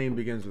 His name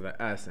begins with an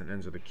S and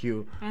ends with a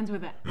Q. Ends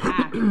with an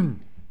act.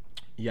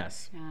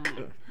 Yes.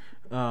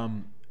 Yeah.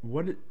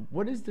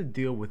 What is the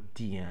deal with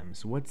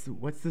DMs? What's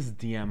this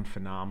DM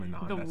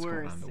phenomenon The that's going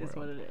on worst in the is world?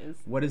 what it is.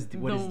 What is The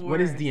what is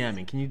worst.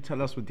 DMing? Can you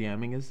tell us what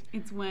DMing is?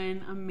 It's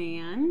when a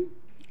man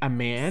A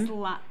man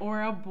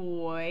or a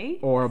boy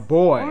or a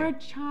boy or a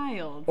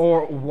child.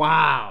 or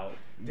wow.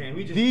 Damn,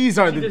 we just, These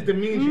are she the just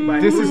demeaned you by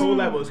this different is whole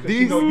levels because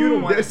these you know you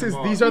don't want this is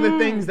these are the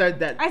things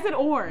that I said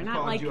or, not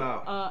called like you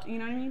out. you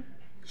know what I mean?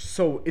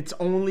 so it's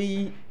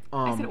only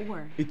I said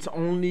or. it's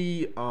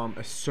only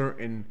a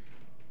certain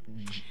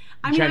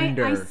I mean,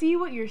 gender. I see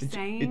what you're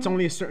saying. It's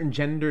only a certain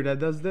gender that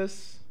does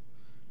this.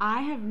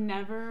 I have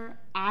never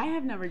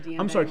DM'd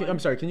I'm sorry. anyone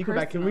Can you go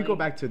back? Can we go personally.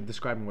 back to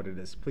describing what it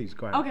is, please?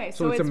 Go ahead. Okay,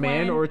 So it's a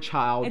man when or a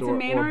child it's or a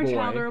man or a boy.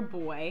 child or a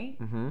boy.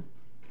 Mm-hmm.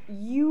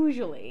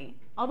 Usually,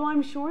 although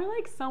I'm sure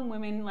like some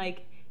women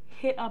like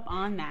hit up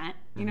on that.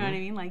 You know what I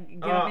mean? Like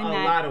get up in a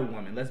that. lot of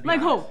women. Let's be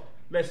Like honest. who?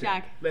 Listen,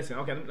 Jack. listen.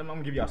 Okay, I'm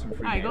gonna give y'all some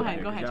free. All right, game go right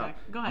ahead, here, 'cause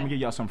Jack. Go I'm ahead. gonna give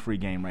y'all some free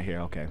game right here.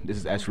 Okay, this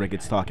is S.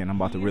 Ricketts talking. I'm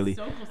about to He is really,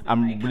 so close to the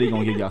I'm mic. really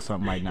gonna give y'all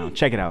something right now.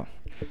 Check it out.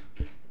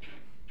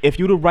 If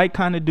you the right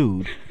kind of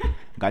dude,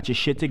 got your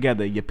shit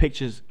together, your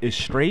pictures is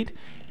straight,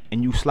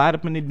 and you slide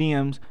up in the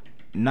DMs,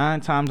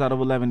 9 times out of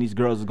 11, these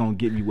girls is gonna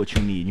give you what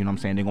you need. You know what I'm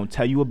saying? They're gonna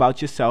tell you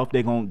about yourself.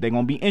 They're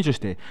gonna be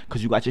interested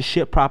because you got your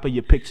shit proper,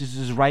 your pictures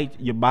is right,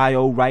 your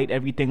bio right,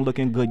 everything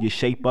looking good, your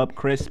shape up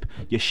crisp,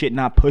 your shit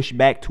not pushed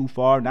back too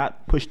far,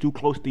 not pushed too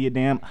close to your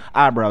damn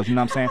eyebrows. You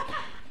know what I'm saying?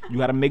 You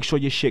gotta make sure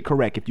your shit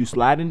correct. If you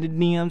slide in the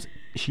DMs,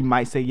 she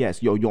might say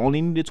yes. Yo, you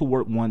only needed to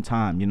work one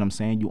time. You know what I'm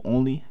saying? You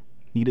only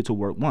needed to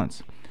work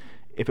once.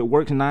 If it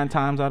works 9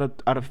 times out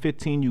of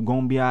 15, you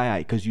gonna be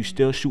alright because you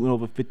still shooting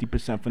over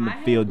 50% from the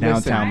field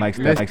downtown like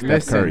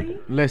Steph Curry.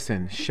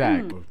 Listen,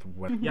 Shaq.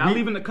 Y'all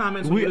leave in the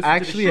comments. when We you listen to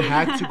the actually shit.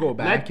 had to go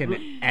back Let-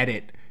 and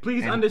edit.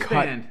 Please and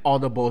understand cut all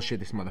the bullshit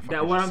this motherfucker.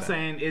 That what just I'm said.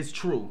 saying is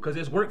true because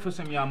it's worked for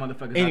some of y'all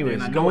motherfuckers. out there, Anyways,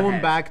 and I know it going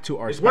has. back to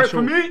our It's worked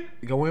special. for me.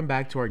 Going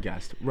back to our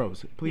guest,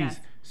 Rose. Please. Yes.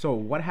 So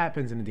what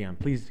happens in the DM?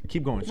 Please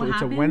keep going. So What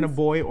it's a when a happens?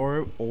 boy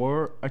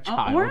or a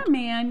child. Or a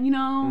man, you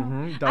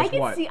know. does I could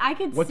what? see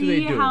What do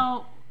see they do?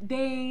 how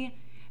they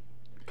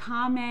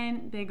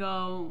comment, they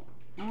go,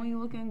 "Oh, you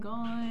looking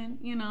good,"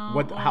 you know.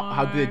 What?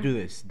 How do they or do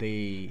this?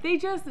 They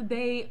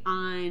They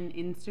on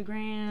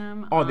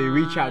Instagram. Oh, they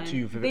reach out to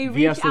you they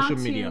via reach social out to-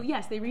 media.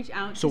 Yes, they reach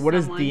out. So to what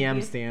does someone DM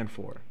via stand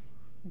for?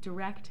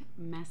 Direct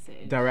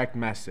message. Direct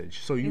message.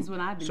 So you. Is what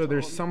I've been so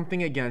there's told.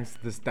 something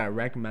against this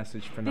direct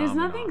message There's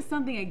phenomenon.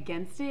 something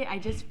against it. I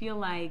just feel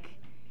like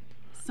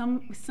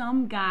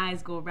some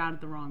guys go about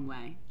it the wrong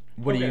way.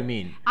 What do Okay. you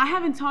mean? I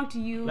haven't talked to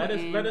you. Let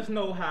in- us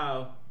know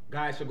how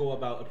guys should go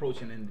about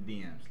approaching in the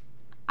DMs.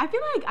 I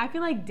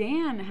feel like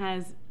Dan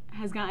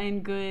has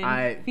gotten good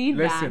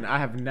feedback. Listen, I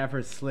have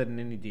never slid in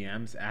any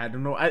DMs. I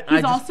don't know.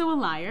 He's also a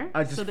liar.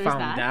 I just so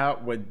found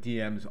out what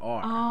DMs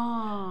are.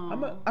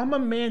 Oh. I'm a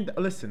man.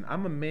 Listen,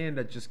 I'm a man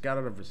that just got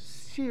out of a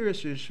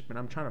serious relationship, and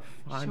I'm trying to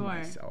find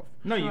myself.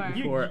 No, Sure.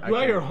 you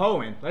are your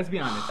hoeing. Let's be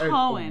honest.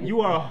 Hoeing.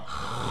 You are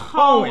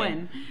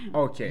hoeing.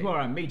 Okay. You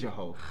are a major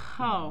hoe.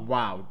 Ho.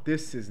 Wow,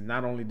 this is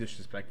not only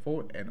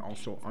disrespectful and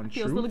also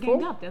Feels a little untruthful.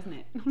 ganged up, doesn't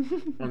it?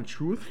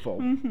 Untruthful,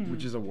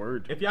 which is a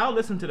word. If y'all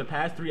listen to the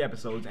past 3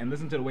 episodes and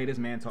listen to the way this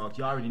man talks,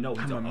 y'all already know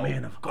he's I'm a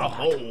man of a God.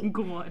 hoe.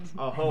 God.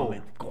 A hoe.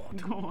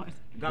 God. God.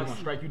 God's gonna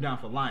strike you down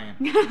for lying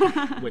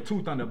with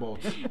 2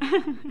 thunderbolts.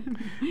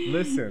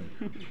 Listen,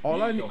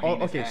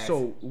 okay. ass.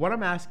 So what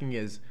I'm asking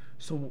is,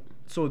 so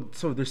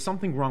there's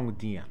something wrong with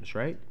DMs,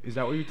 right? Is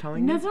that what you're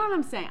telling me? That's not what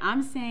I'm saying.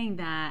 I'm saying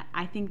that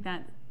I think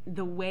that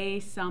the way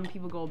some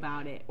people go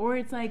about it, or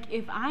it's like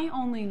if I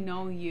only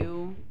know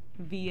you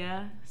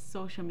via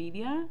social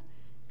media,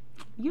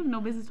 you have no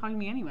business talking to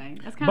me anyway.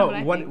 That's kind of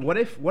what I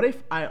think. What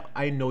if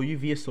I know you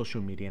via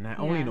social media and I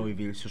only Yeah. know you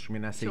via social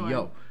media and I say, Sure.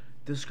 yo,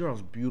 this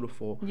girl's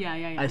beautiful. Yeah.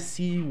 I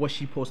see what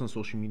she posts on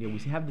social media. We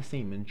have the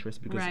same interests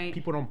because Right.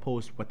 people don't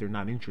post what they're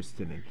not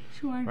interested in.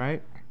 Sure.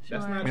 Right?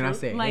 That's Sure. not And true. I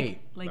say, hey,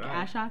 Like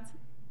ass shots.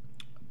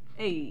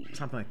 Hey.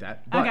 something like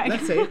that. But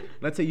Okay.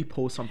 let's say you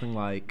post something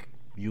like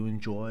you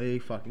enjoy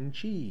fucking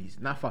cheese.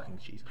 Not fucking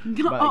cheese.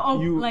 No, But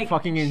you like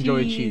fucking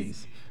enjoy cheese.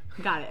 cheese.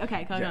 Got it.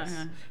 Okay. Go.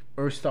 Yes.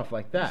 Or stuff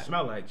like that.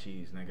 Smell like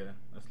cheese, nigga.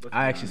 Let's I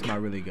be actually honest. smell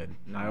really good.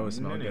 I always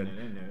smell no,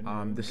 good.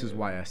 no, This is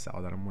why I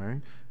sell that I'm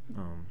wearing.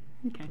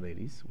 Okay.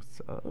 Ladies, what's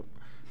up?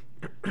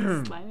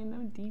 Sliding no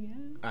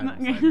DMs. I don't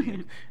slide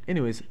DMs.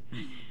 Anyways,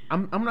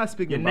 I'm not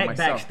speaking Your about neck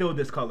myself. back still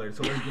discolored,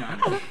 so let's be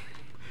honest.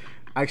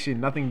 Actually,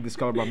 nothing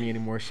discolored about me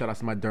anymore. Shout out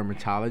to my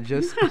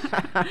dermatologist.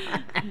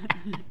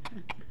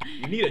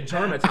 You need a I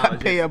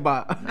dermatologist. pay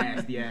about.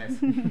 Nasty ass.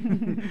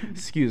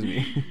 Excuse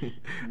me.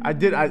 I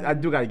do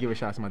gotta give a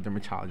shout out to my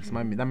dermatologist.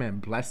 That man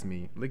blessed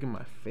me. Look at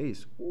my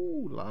face.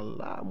 Ooh la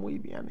la, muy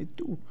bien y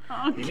tú.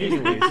 He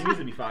needs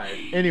to be fired.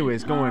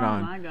 Anyways, going Oh,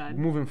 on. my God.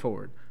 Moving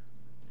forward.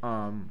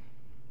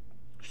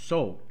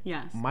 So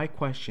Yes. my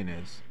question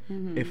is,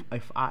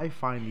 if I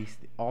find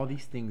all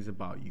these things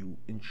about you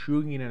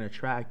intriguing and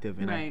attractive,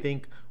 and I Right.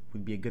 think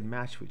we'd be a good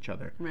match for each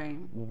other, Right.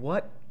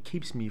 what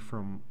keeps me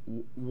from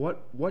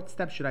what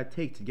steps should I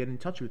take to get in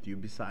touch with you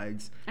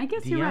besides I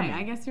guess you're right. DMing?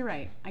 I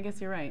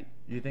guess you're right.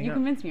 You think You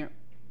convinced me.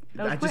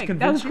 That was I just quick. That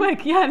convinced was you?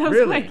 quick. Yeah, that was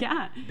Really? quick.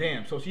 Yeah.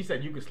 Damn, so she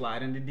said you could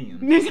slide into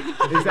DMs.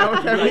 Is that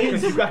what that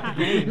means? You got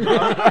the game, bro. You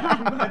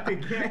got the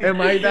game. Am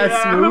I that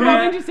Yeah. smooth? We're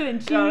both interested in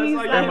cheese. Yeah,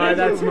 that's like- Am I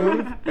that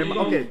smooth?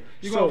 Okay,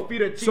 you gonna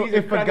feed her so cheese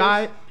if and a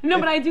guy, crackers? No,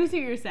 but I do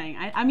see what you're saying.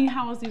 I mean,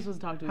 how else are you supposed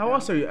to talk to a how girl?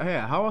 else are you?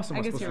 Yeah, how else am I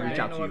I guess supposed to you're reach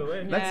right. out to No other you?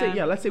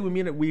 way. Let's say we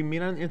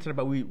meet on the internet,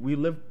 but we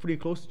live pretty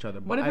close to each other.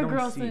 But What if I a don't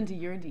girl see slid into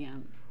your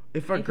DM?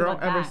 If a How you feel girl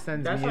about ever that?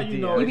 sends That's me how a you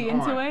DM, know You it's be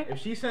into on. it? If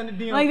she send a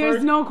DM Like, first,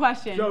 there's no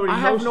question. she already I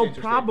knows have she's no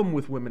interested. problem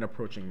with women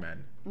approaching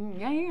men.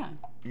 Yeah.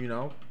 You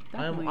know,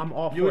 Definitely. I'm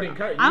all You for would it.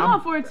 encourage. I'm all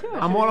for it too.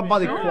 I'm all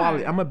about Sure.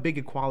 equality. I'm a big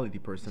equality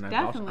person.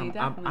 Definitely.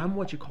 I'm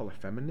what you call a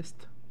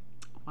feminist.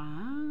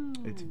 Wow.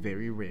 It's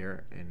very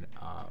rare in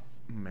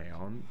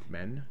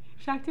men.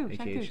 Shaq too.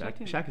 AKA Shaq.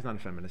 Shaq is not a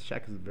feminist.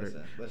 Shaq is very.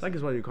 Listen. Shaq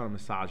is what you call a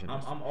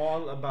misogynist. I'm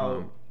all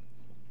about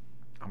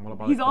I'm all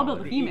about. He's all about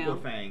equality. the female.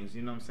 equal things.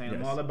 You know what I'm saying? I'm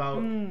Yes. all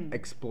about.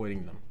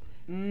 Exploiting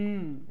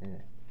them.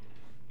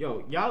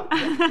 Yo, y'all,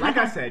 like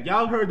I said,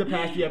 y'all heard the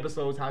past few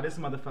episodes how this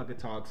motherfucker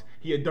talks.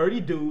 He a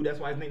dirty dude. That's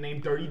why his nickname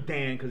Dirty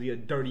Dan, because he a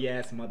dirty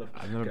ass motherfucker.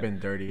 I've never been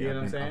dirty. You know what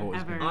I'm I've saying?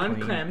 always Ever. been clean.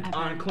 Unkempt,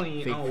 Ever.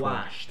 unclean, Faithful,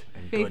 unwashed.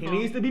 and Faithful. good. He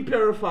needs to be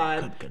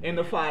purified Good. in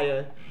the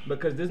fire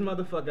because this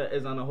motherfucker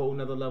is on a whole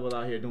nother level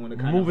out here doing the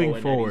kind Moving of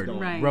hoeing forward, that he's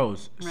doing. Right.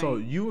 Rose. So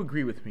right. you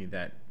agree with me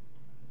that?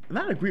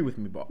 Not agree with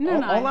me, but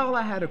No, all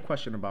I had a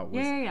question about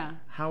was Yeah.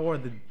 how are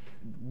the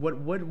what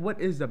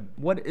is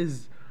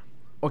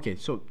okay,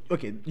 so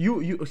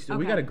you so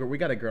we Okay.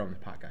 got a girl on the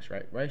podcast,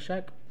 right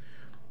Shaq?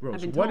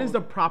 Rose, been what is the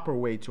told. proper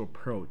way to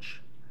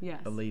approach Yes.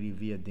 a lady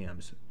via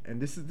DMs?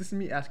 And this is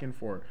me asking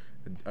for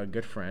a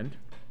good friend,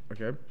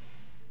 okay?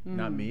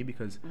 Not me,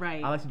 because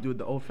Right. I like to do it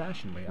the old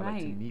fashioned way. I like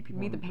to Right. meet people.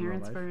 Meet the in real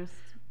parents life. first.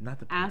 Not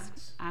the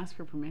parents. Ask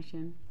for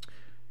permission.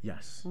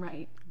 Yes.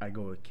 Right. I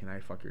go, can I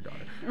fuck your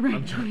daughter?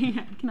 Right.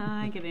 Can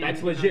I get in?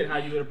 That's legit how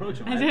you would approach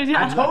him.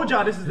 Yeah. I told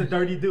y'all this is a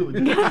dirty dude.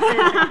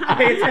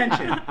 Pay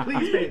attention.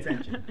 Please pay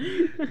attention.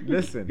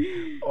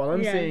 Listen, all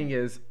I'm Yeah. saying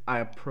is I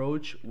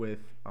approach with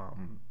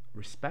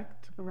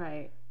respect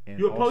Right. and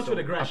You approach also with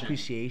aggression.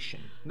 appreciation.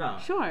 No.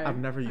 Sure. I've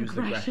never used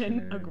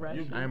aggression.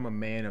 Aggression. I am a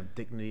man of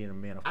dignity and a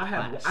man of I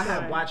class.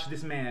 have watched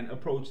this man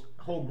approach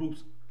whole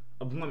groups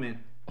of women.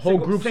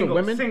 Groups of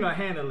women?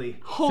 Single-handedly.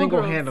 Whole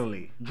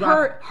Single-handedly.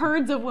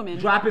 herds of women.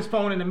 Drop his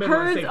phone in the middle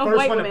Herds and say, of first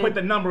white one to women. put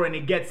the number in,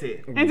 it gets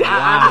it.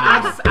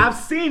 Wow. I've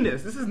seen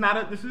this. This is not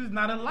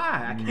a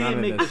lie. I can't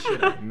make this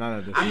shit up. None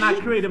of this. I'm is not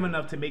true. creative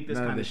enough to make this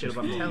None kind of this shit is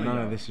up. I'm true. telling None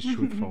you. of this is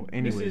truthful.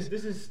 Anyways.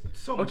 This is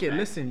so much Okay, fact.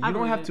 listen. You I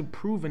don't have believe to it.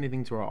 prove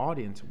anything to our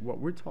audience. What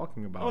we're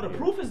talking about. Oh, the here.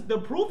 proof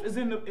is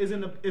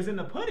in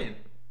the pudding.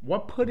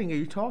 What pudding are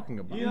you talking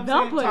about? You know what The I'm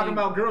saying? pudding. Talking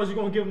about girls, you're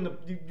gonna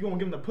give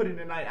them the pudding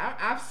tonight.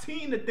 I've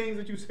seen the things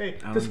that you say I to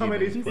don't some of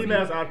give these them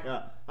females out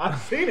here. I've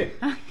seen it.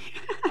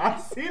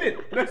 I've seen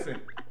it.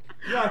 Listen,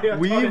 you out here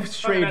We've talking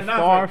strayed that far,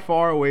 nonsense.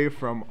 far away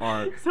from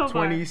our So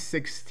far.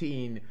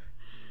 2016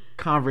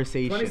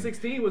 conversation.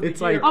 2016 was the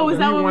it's year like Oh, is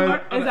that we what we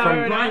went were- is that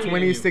from what we were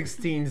doing?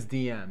 2016's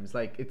DMs.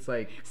 Like it's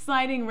like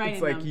Sliding right it's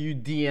in like them. you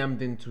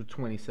DM'd into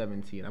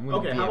 2017. I'm gonna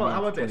Okay, DM how into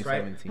about this, right?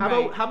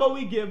 2017. How about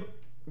we give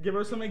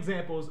her some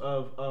examples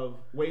of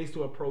ways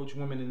to approach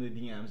women in the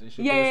DMs and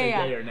she'll Yeah, give us yeah, a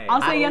yeah. yay or nay.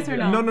 I'll How say about yes we or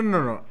do no. that? No.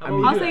 How I about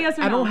mean, we I'll do say that? yes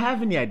or I no. don't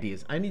have any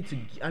ideas. I need to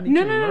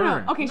No,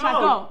 learn. Okay, Shaq,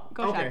 go.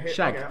 Go, Okay, Shaq.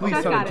 Shaq, okay, please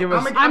okay. tell got me. it. Give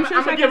us. I'm sure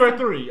I'm gonna Shaq give has her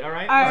some- 3. All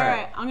right. All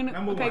right. I'm gonna.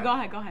 Number Okay,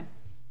 one. go ahead.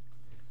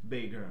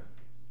 Big girl.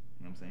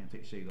 You know what I'm saying?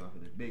 Take the shades off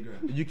of this. Big girl.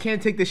 You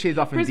can't take the shades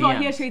off in First DMs. of all,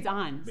 he has shades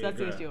on, so Big that's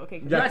the girl. issue. Okay.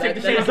 You gotta take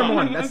the That's shades number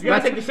off. one. That's You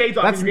gotta take the shades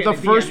off. That's when you get the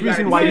in the first DM. You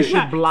reason gotta why take you the should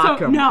shades. block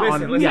So, him. no.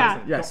 on, Listen.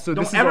 Yes. So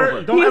don't this ever, is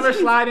over. Don't He ever has-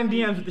 slide in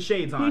DMs with the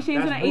shades on. He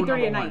shades That's in at rule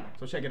 8:30 at number night. one.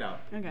 So check it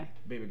out. Okay.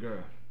 Baby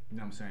girl. You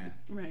know what I'm saying?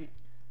 Right.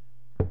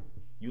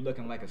 You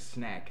looking like a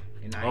snack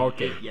and I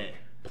Okay. ain't ate yet.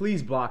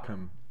 Please block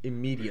him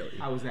immediately.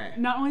 How was that?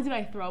 Not only did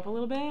I throw up a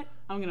little bit,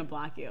 I'm gonna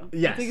block you.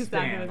 Yes. That's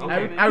exactly Damn, what's okay.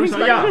 happening. I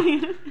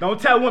respect So, don't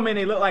tell women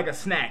they look like a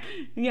snack.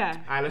 Yeah.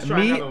 All right, let's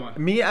try another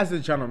one. Me as a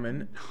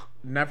gentleman,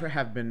 never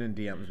have been in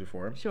DMs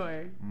before.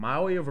 Sure.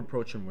 My way of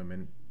approaching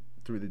women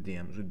through the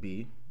DMs would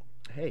be,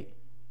 hey,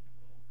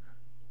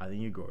 I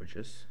think you're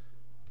gorgeous.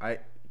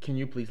 Can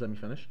you please let me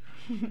finish?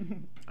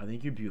 I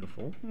think you're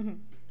beautiful.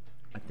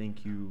 I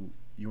think you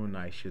and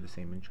I share the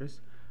same interests.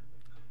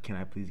 Can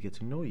I please get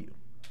to know you?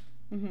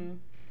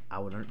 I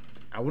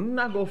would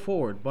not go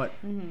forward, but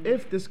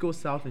if this goes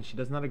south and she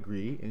does not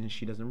agree and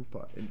she doesn't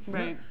reply,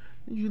 Right.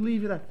 you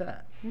leave it at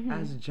that.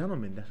 As a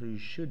gentleman, that's what you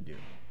should do.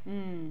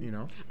 You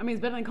know, I mean,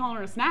 it's better than calling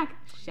her a snack.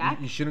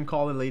 Shaq. you shouldn't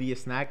call a lady a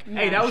snack.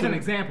 Hey, that was an Shouldn't-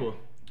 example.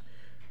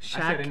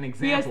 Shaq, I said an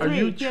example. are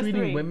you He has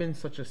treating three. women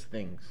such as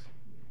things?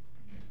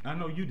 I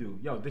know you do.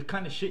 Yo, the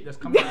kind of shit that's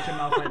coming out your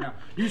mouth right now.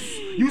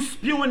 You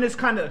spewing this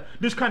kind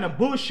of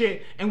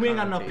bullshit, and we ain't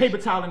got enough paper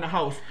towel in the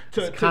house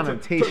to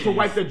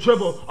wipe the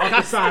dribble off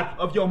the side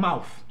of your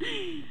mouth.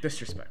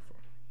 Disrespectful.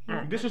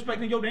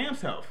 Disrespecting your damn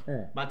self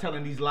by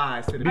telling these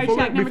lies to the All right, people.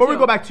 Shaq, number Before we two.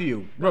 go back to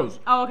you, Rose.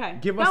 Oh, okay.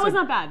 Give That us was a,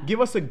 not bad.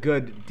 Give us a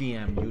good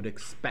DM you'd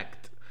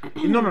expect.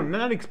 No,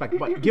 not expect,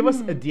 but give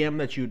us a DM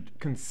that you'd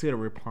consider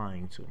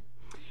replying to.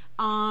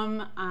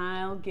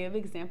 I'll give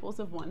examples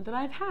of one that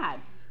I've had.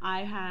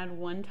 I had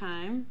one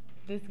time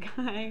this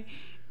guy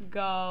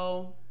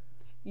go,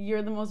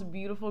 "You're the most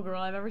beautiful girl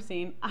I've ever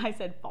seen." I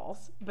said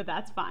false, but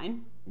that's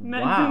fine.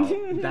 Wow,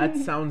 that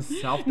sounds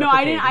self-deprecating. No,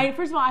 I didn't.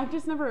 First of all, I've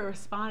just never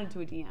responded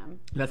to a DM.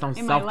 That sounds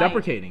in my life.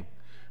 self-deprecating.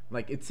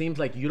 Like it seems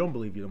like you don't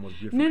believe you're the most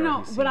beautiful girl No,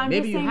 he's seen. but I'm maybe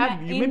just you saying have.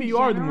 that Maybe in you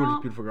are the general-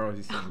 most beautiful girl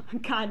he's seen.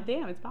 God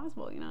damn, it's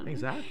possible, you know.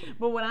 Exactly.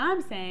 But what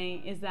I'm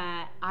saying is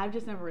that I've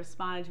just never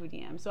responded to a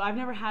DM. So I've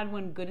never had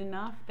one good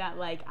enough that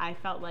like I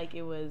felt like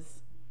it was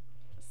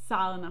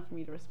solid enough for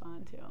me to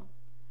respond to.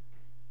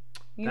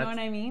 You know That's-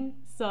 what I mean?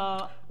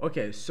 So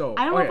Okay, so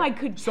I don't know if I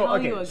could tell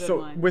you a good so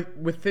one.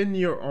 within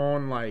your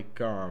own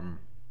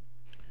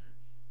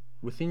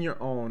within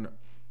your own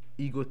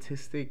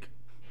egotistic,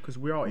 because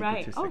we're all right.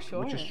 egotistic, Oh,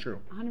 sure. which is true.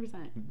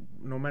 100%.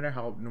 No matter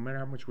how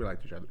much we like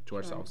to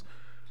ourselves.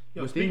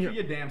 Yo, speak for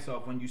your damn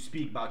self when you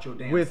speak about your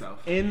damn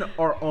self. Within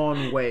our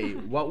own way,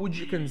 what would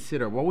you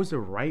consider? What was the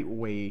right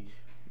way?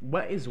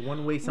 What is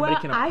one way somebody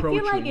can I approach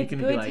feel like you? And you it's can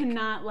good be like, to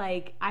not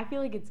like. I feel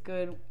like it's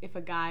good if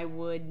a guy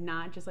would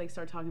not just like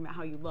start talking about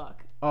how you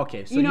look.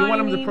 okay, so You know you what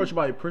want I him to mean? approach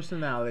about your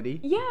personality.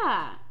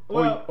 Yeah.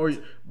 Well-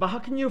 But how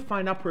can you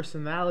find out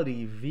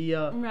personality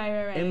via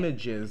Right.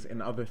 images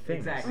and other things?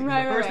 Exactly.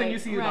 Right, The first right, thing you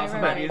see right, about right,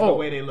 somebody right. is the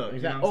way they look.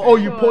 Exactly. You know what I'm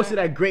saying? You Sure. posted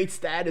that great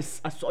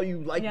status. I saw you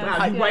like Yes, the Nah,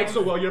 height. you write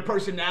so well. Your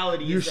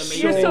personality You're is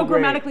amazing. You're so So great.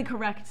 grammatically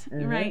correct,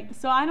 right?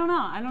 So I don't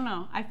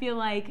know. I feel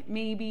like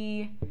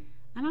maybe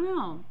I don't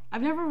know.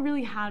 I've never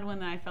really had one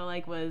that I felt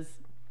like was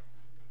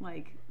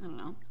like I don't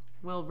know,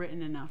 well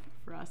written enough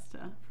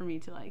for me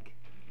to like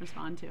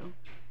respond to.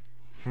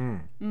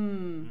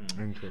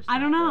 Interesting. I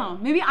don't know.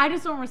 Maybe I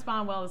just don't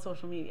respond well to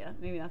social media.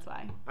 Maybe that's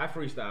why. I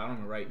freestyle. I don't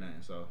even write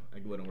nothing, so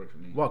it wouldn't work for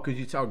me. Well, because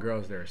you tell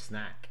girls they're a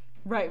snack.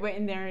 Right,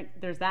 and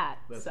there's that.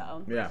 Listen.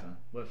 So Yeah.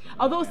 Listen,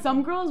 although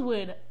some girls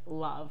would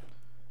love,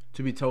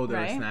 To be told they're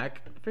a Right?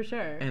 snack, for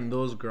sure. and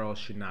those girls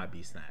should not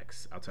be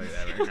snacks. I'll tell you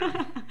that right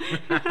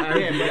now.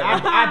 Yeah,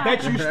 but I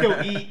bet you still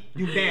eat,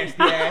 you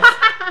nasty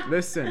ass.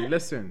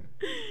 Listen.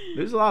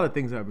 There's a lot of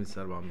things that have been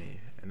said about me,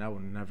 and I will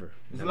never.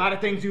 There's a lot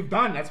of things you've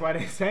done. That's why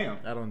they say them.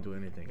 I don't do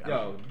anything.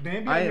 Yo,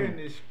 Dan be I out here am- in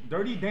this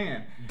dirty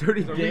Dan.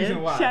 Dirty There's a Dan?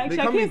 reason why. Shaq- They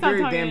Shaq call me can't stop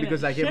Dirty talking Dan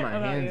because I get shit my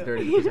about hands you.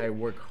 dirty because I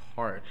work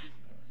hard.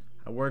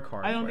 I work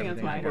hard. I don't for think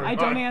that's everything why. I I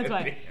do. don't think that's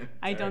why.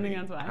 I don't think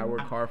that's I why.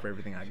 work hard for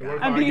everything I work got.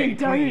 I'm hard being getting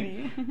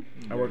clean. dirty.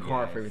 I work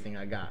hard for everything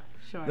I got.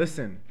 Sure.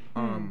 Listen,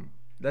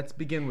 let's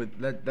begin with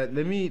let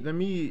me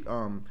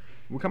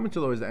we're coming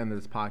towards the end of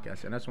this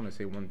podcast, and I just want to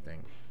say one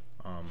thing.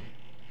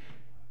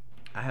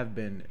 I've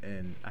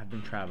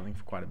been traveling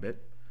for quite a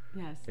bit.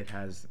 Yes. It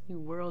has You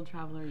world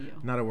traveler, you.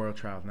 not a world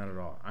travel, not at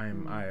all.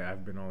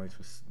 I've been only to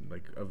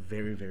like a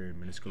very very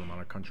minuscule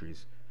amount of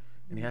countries,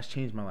 and it has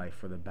changed my life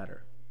for the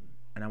better,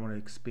 and I want to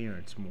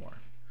experience more.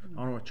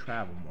 I want to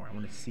travel more. I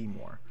want to see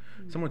more.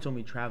 Someone told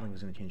me traveling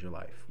is going to change your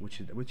life, which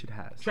it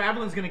has.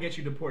 Traveling's gonna get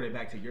you deported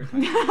back to your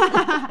country.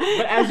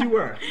 But as you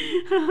were,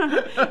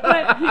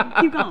 But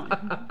keep going.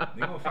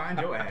 they gonna find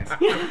your ass.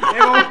 They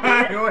gonna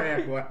find your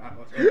ass.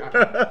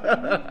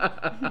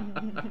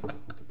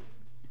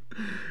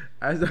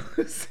 As I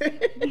was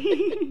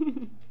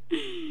saying,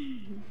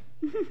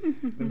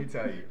 Let me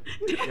tell you,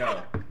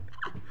 yo.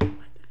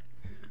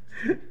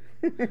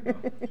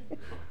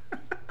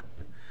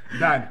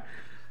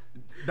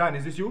 Dan,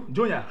 is this you?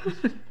 Junior,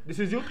 this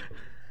is you?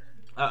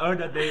 I heard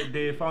that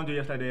they found you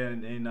yesterday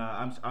in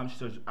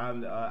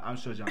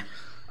Amsterdam.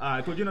 I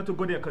told you not to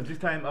go there because this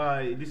time,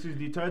 this is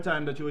the third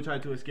time that you will try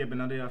to escape, and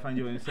now they find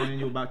you and sending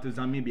you back to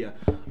Namibia.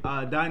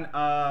 Dan,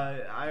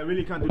 I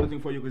really can't do nothing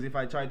for you because if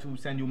I try to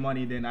send you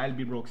money, then I'll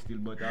be broke still.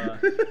 But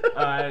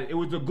it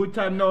was a good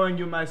time knowing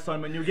you, my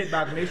son. When you get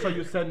back, make sure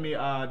you send me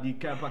the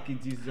care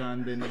packages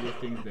and then other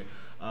things there.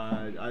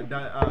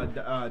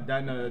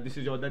 Dan, this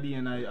is your daddy,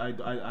 and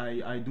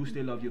I do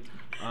still love you,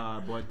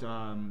 but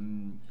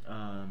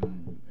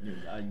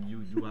you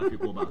do have to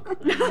go back.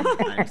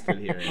 I'm still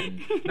here.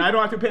 And now I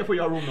don't have to pay for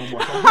your room no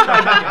more. So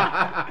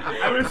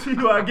I will see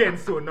you again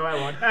soon. No, I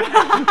won't.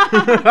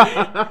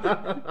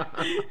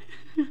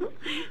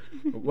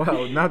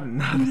 well, now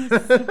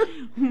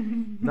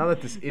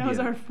that this idiot, was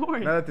our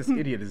fourth. now that this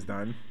idiot is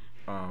done,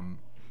 all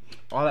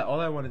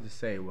I wanted to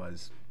say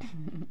was.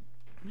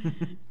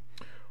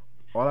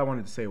 All I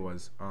wanted to say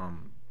was,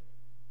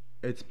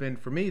 it's been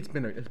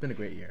a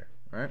great year,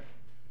 right?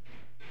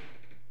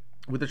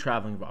 With the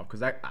traveling involved,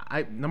 because I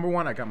number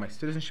one, I got my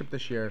citizenship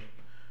this year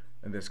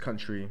in this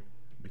country,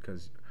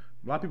 because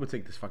a lot of people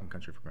take this fucking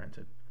country for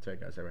granted. I'll tell you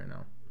guys that right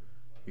now.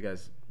 You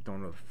guys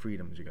don't know the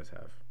freedoms you guys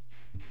have.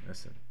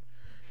 Listen,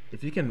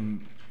 if you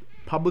can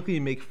publicly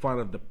make fun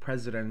of the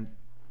president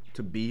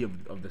to be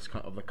of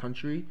the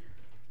country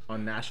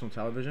on national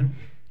television,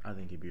 I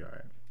think you'd be all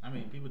right. I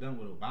mean, people done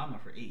with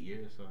Obama for 8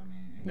 years, so I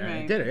mean. Yeah,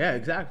 Right. he did it. Yeah,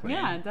 exactly.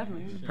 Yeah,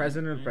 definitely.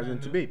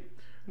 President to be.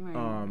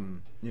 Right.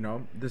 You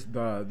know,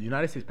 the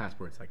United States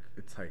passport.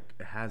 It's like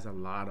it has a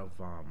lot of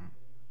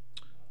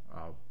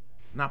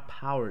not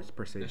powers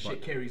per se, That but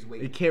shit carries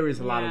weight. it carries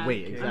a lot of Yeah.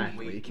 weight. Carries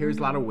Exactly, weight. it carries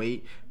a lot of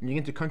weight, and you get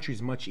into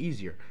countries much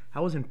easier. I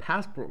was in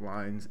passport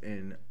lines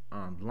in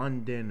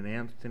London and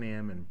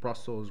Amsterdam and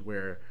Brussels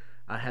where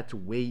I had to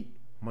wait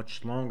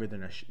much longer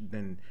than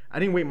I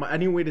didn't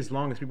wait as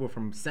long as people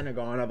from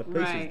Senegal and other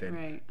places did.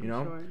 Right, You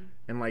know, sure.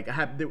 and like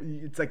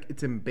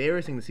it's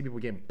embarrassing to see people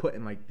getting put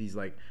in like these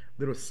like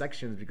little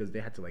sections because they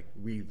had to like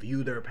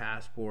review their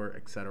passport,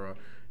 etc.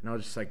 And I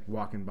was just like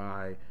walking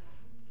by,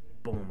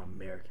 boom,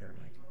 American, I'm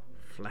like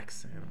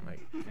flexing. I'm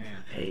like,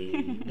 Man.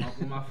 hey,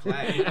 My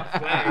flag.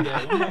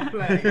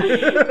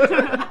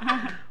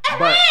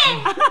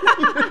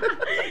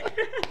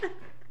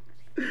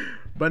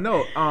 But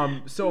no,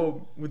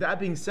 so with that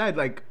being said,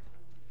 like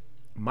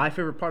my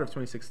favorite part of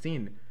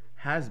 2016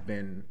 has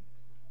been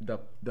the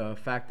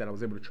fact that I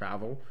was able to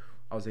travel.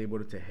 I was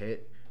able to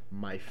hit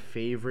my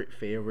favorite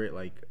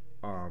like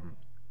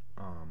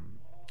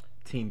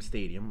team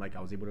stadium. Like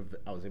I was able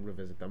to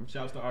visit them.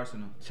 Shouts to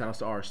Arsenal. Shout out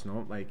to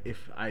Arsenal. Like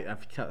if I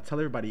tell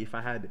everybody, if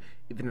I had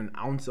even an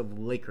ounce of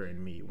liquor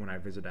in me when I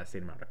visited that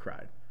stadium, I'd have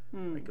cried.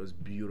 Like it was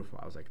beautiful.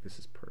 I was like, this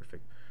is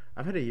perfect.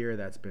 I've had a year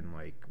that's been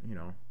like, you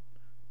know,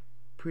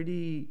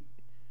 pretty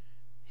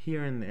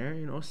here and there,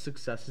 you know,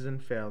 successes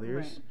and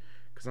failures,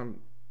 because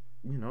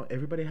you know,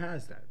 everybody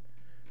has that,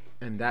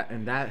 and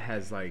that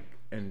has like,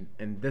 and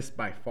this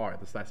by far,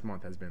 this last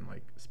month has been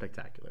like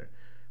spectacular,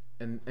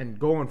 and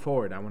going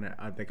forward,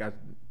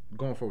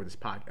 going forward with this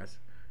podcast,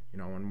 you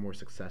know, I want more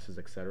successes,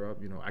 etc.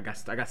 You know, I got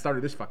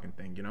started this fucking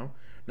thing, you know.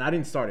 Now I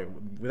didn't start it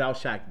without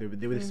Shaq.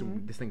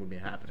 This thing would be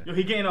happening. Yo,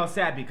 he getting all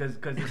sad because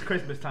it's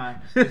Christmas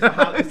time. It's the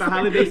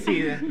holiday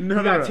season. No,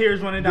 you got no.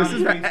 tears running down This is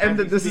his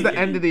face. this is the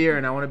end of the year,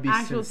 and I want to be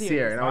Actual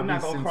sincere. tears. And I I'm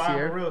want not to be gonna cry. I'm a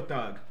sincere. real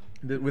thug.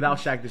 Without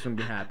Shaq, this wouldn't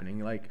be happening.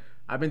 Like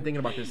I've been thinking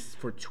about this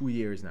for 2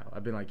 years now.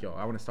 I've been like, yo,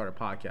 I want to start a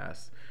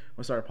podcast. I want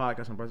to start a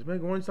podcast. My brother's like,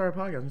 I want to start a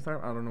podcast. I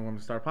don't know what I'm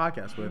gonna start a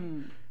podcast with,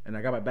 and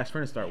I got my best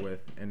friend to start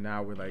with, and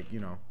now we're like, you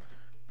know,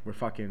 we're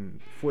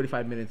fucking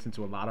 45 minutes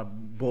into a lot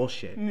of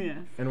bullshit. Yes.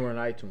 And we're on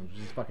iTunes,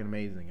 which is fucking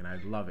amazing, and I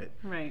love it.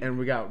 Right. And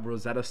we got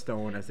Rose-Etta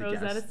Stone as a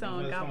Rose-Etta guest.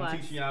 Stone, God bless.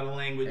 Teaching you how to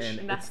language.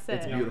 And That's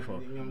it's it.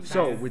 beautiful. You know what I'm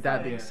So saying? with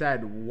that being Yeah.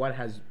 said, what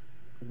has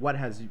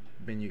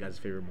been you guys'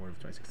 favorite moment of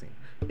 2016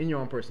 in your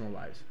own personal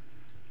lives?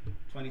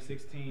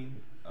 2016,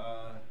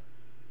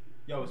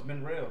 yo, it's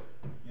been real.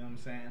 You know what I'm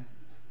saying?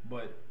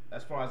 But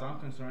as far as I'm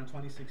concerned,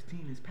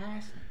 2016 is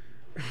passing.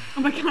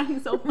 Oh my God,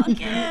 he's so fucking.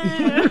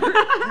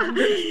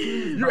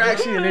 You're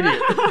actually an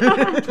idiot.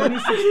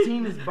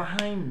 2016 is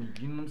behind me.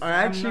 You know what I'm saying?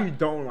 I actually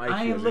don't like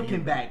I you ain't as a looking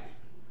human. back.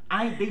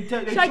 They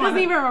Shaq doesn't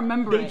even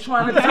remember They it.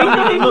 trying to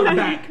tell me to look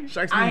back.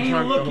 Shaq's I been ain't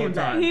drunk the whole looking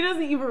back. time. He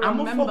doesn't even I'm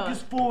remember. gonna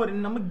focus forward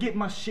and I'm gonna get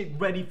my shit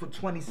ready for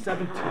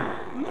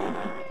 2017.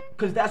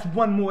 Cause that's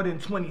one more than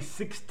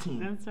 2016.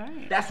 That's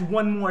right. That's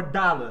one more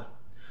dollar.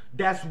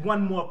 That's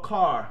one more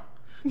car.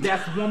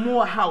 That's one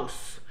more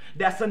house.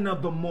 That's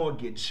another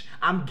mortgage.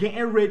 I'm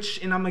getting rich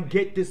and I'm gonna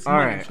get this All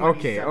money. right,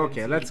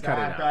 okay, let's cut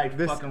it out.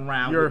 This, fucking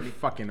round you're with me.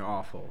 fucking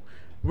awful.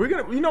 We're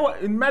gonna, you know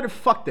what? Matter of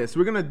fuck this.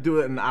 We're gonna do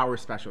it an hour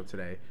special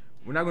today.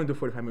 We're not gonna do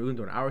 45 minutes. We're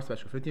gonna do an hour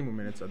special, 15 more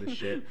minutes of this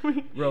shit.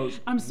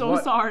 Rose, I'm so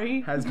what sorry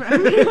has for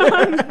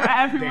been-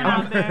 everyone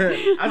out there.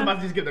 I was about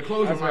to just get the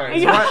closing That's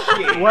right.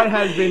 line. What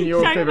has been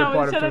your Check favorite that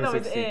part of was- check that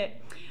was 2016?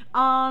 it.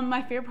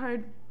 My favorite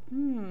part,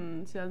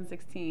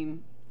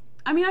 2016.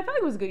 I mean, I felt like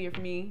it was a good year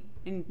for me.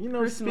 And You know,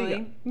 personally,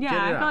 speak up. yeah, Get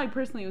it I out. felt like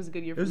personally it was a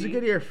good year It for me. was a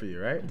good year for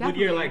you, right? Good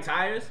year like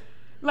tires?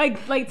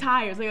 Like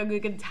tires, like a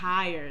good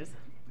tires,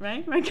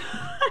 right? Like,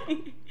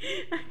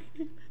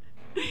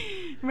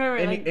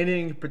 remember, like,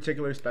 Anything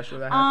particular special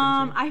that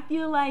happened to you? I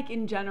feel like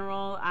in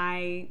general,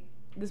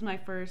 this is my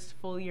first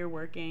full year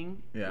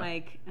working,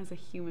 like as a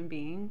human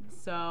being.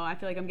 So I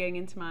feel like I'm getting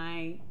into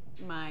my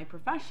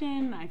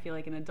profession. I feel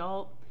like an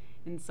adult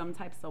in some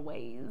types of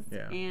ways,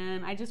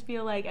 and I just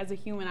feel like as a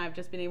human, I've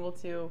just been able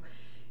to,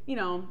 you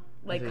know,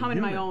 like come in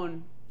my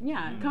own.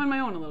 Yeah, come in my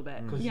own a little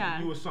bit. Cause Yeah.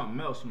 you was something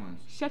else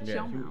once. Shut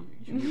your mouth.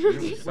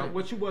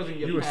 What you was in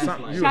your You was past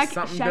something- life. you was Shaq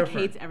something Shaq different.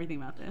 hates everything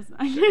about this.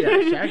 Yeah,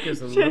 Shaq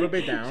is a little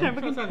bit down. Shaq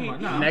What you talking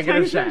about? Nah,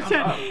 Negative Shaq.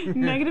 Shaq.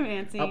 Negative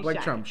Nancy. Up like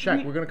Shaq. Trump.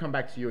 Shaq, we're gonna come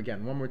back to you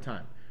again one more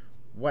time.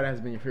 What has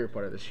been your favorite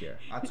part of this year?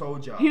 I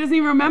told y'all. He doesn't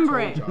even remember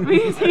I it. told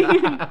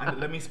y'all.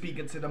 Let me speak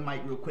into the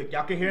mic real quick.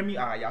 Y'all can hear me?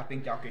 Alright, y'all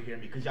think y'all can hear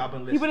me? Cause y'all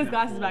been listening. put his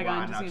glasses for a back on,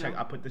 while just now. so you know.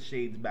 I put the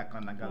shades back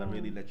on. I gotta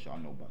really let y'all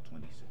know about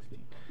 2016.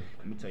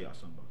 Let me tell y'all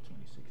something about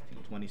 2016.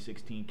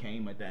 2016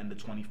 came at the end of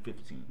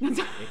 2015.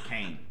 It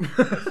came.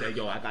 I said,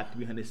 yo, I got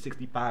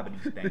 365 of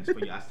these things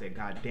for you. I said,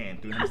 God damn,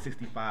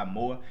 365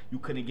 more? You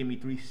couldn't give me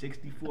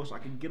 364 so I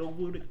can get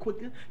over it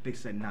quicker? They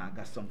said, nah, I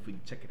got something for you.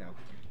 Check it out.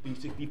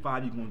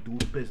 365, you're gonna do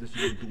the business,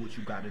 you're gonna do what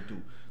you gotta do.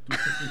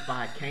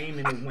 365 came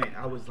and it went.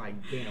 I was like,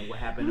 damn, what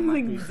happened to my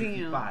Like,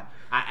 365? damn.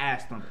 I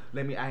asked them,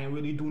 I ain't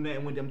really do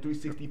nothing with them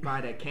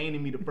 365 that came to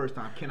me the first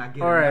time. Can I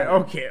get All right,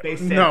 another? okay. They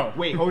said, No.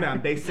 wait, hold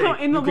on. They said, So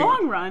in the you can-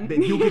 long run- that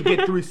you could get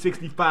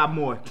 365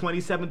 more.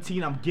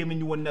 2017, I'm giving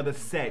you another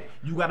set.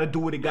 You gotta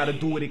do it,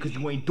 because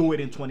you ain't do it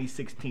in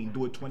 2016.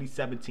 Do it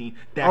 2017.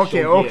 That's Okay,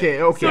 your okay,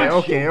 year. okay, That's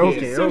okay, your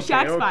okay, year. So okay,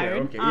 Shaq's okay,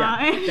 fired. okay.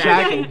 Yeah, That's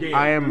Shaq, your year.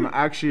 I am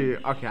actually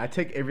okay. I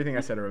take everything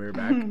I said earlier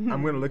back. I'm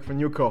gonna look for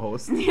new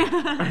co-hosts.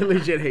 I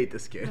legit hate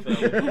this kid.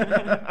 Y'all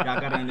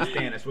gotta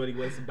understand. That's really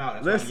what it's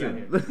about. That's why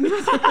we got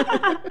Listen,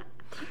 here.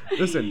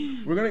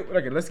 listen. We're gonna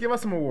okay. Let's give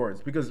us some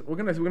awards because we're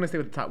gonna stay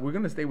with the top. We're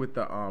gonna stay with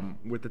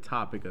the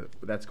topic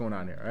that's going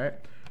on here.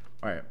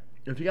 All right.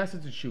 If you guys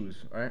had to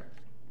choose, all right,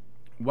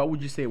 what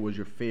would you say was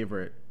your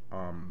favorite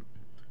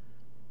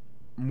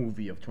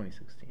movie of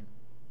 2016?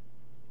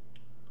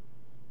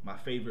 My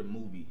favorite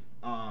movie.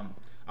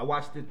 I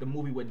watched the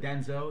movie with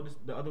Denzel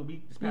the other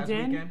week, this past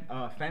did? weekend.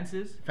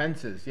 Fences.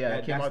 Fences. Yeah,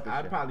 that came out this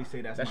I'd year. probably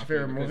say that's That's my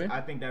your favorite because movie?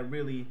 I think that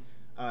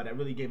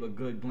really gave a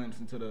good glimpse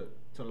into the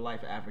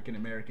life of African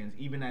Americans,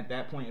 even at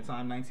that point in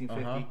time,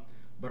 1950.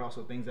 But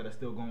also things that are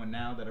still going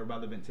now that are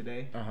relevant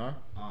today.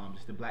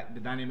 Just the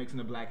dynamics in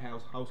the black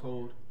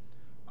household.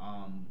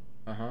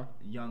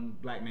 Young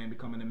black man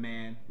becoming a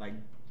man, like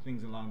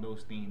things along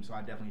those themes. So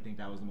I definitely think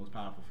that was the most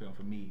powerful film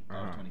for me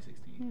of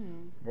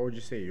 2016. What would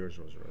you say yours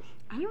was, Rose?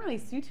 I didn't really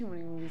see too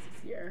many movies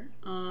this year.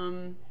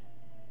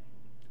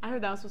 I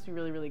heard that was supposed to be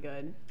really, really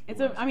good.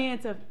 It's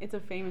a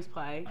famous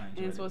play,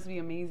 and it's supposed to be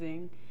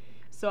amazing.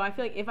 So I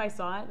feel like if I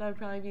saw it, that would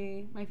probably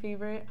be my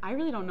favorite. I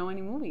really don't know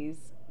any movies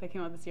that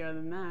came out this year other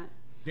than that.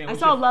 Dan, I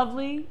what's saw your-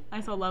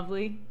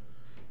 Lovely. You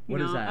What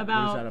know, is that?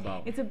 About, What is that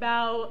about? It's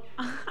about.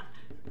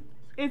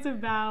 It's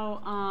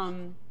about.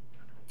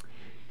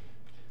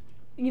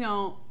 You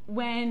know,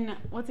 when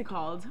what's it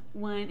called?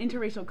 When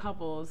interracial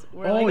couples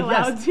were like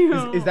allowed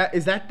to. Is that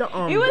the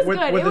It was where-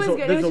 good. where it was there's good.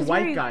 There's it a was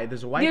white very, guy.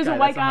 There's a white guy. There's a white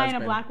that's the guy and a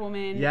husband. black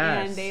woman,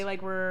 Yes. and they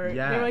like were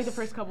they were like the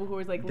first couple who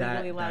was like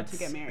legally allowed to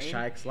get married.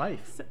 Shaq's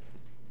life. So,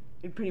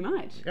 pretty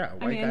much. Yeah, a I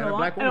white mean, guy and a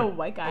black and a woman.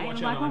 white guy I and a want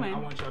black y'all to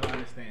woman.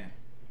 understand.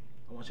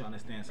 I want y'all to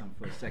understand something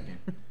for a second.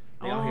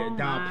 They out Oh here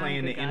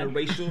downplaying the my God.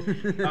 interracial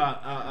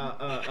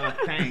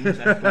things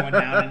that's going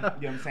down. You know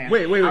what I'm saying?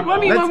 Wait.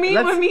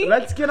 What me?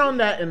 Let's get on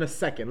that in a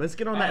second. Let's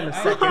get on that in a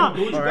second. Do what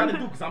you All right? gotta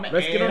do, cause I'm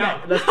Let's get on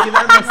that. out. Let's get on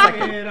that in a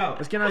second. Air it out.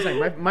 Let's get on that in a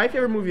second. My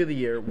favorite movie of the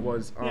year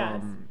was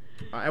Yes.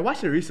 I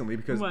watched it recently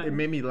because What? it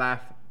made me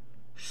laugh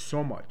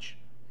so much.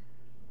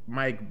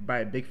 By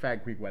Big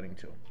Fat Greek Wedding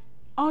 2.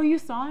 Oh, you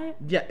saw it?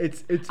 Yeah,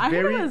 it's I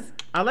heard very. it was-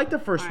 I like the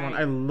first one.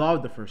 Alright. I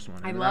love the first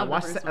one. I And love the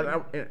watched first and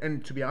one.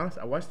 and to be honest,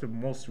 I watched the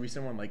most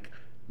recent one like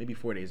maybe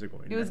 4 days ago.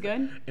 And It was that's-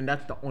 good? And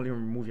that's the only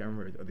movie I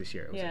remember of this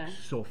year. It was Yeah. like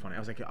so funny. I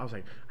was like,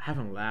 I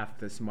haven't laughed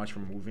this much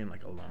from a movie in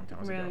like a long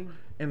time ago. Really?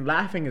 And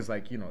laughing is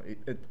like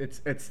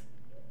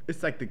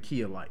it's like the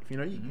key of life. You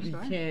know, you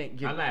Sure. can't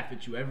get. I laugh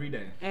at you every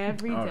day.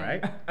 Every day. All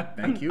right,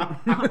 thank you.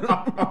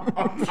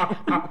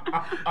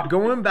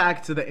 Going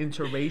back to the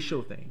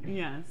interracial thing.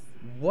 Yes.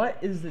 What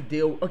is the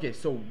deal? Okay,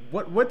 so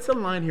what's the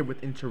line here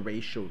with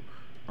interracial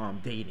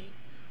dating,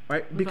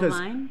 right? The Because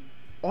line?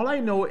 all I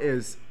know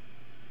is,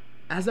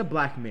 as a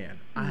black man,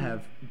 I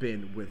have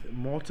been with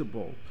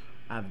multiple.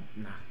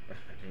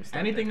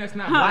 Anything that's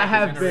not Huh. black I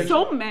have is been- interracial.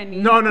 So many.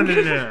 No.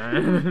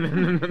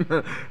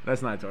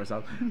 Let's not to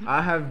ourselves.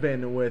 I have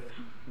been with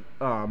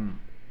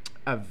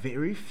a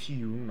very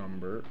few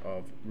number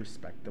of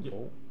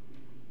respectable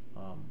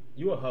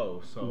You a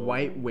hoe, so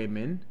white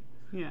women.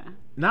 Yeah.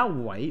 Not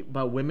white,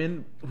 but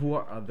women who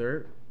are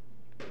other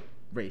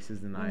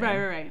races than I am.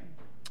 Right.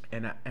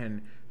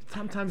 And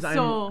sometimes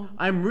So-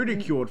 I'm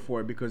ridiculed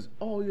for it because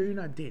you're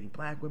not dating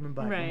black women,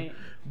 Right.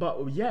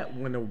 But yet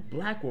when a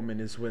black woman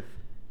is with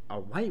a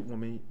white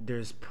woman,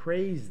 there's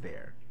praise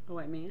there. A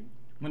white man.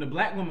 When a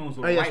black woman was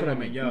with a that's white what I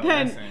woman, mean. yo,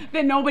 Then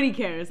listen. nobody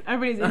cares.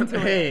 Everybody's into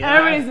Hey, it.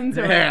 Everybody's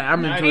into yeah, it.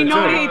 I'm into Ain't it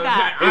nobody too. hate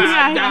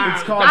that.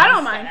 It's called- I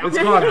don't mind. It's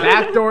called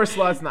backdoor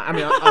sluts. Not, I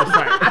mean,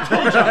 sorry.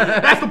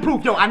 That's the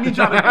proof, yo. I need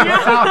y'all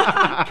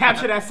to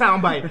capture that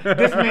soundbite.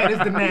 This man is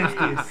the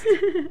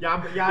nastiest.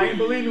 Y'all ain't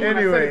believe me when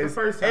I said it the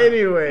first time.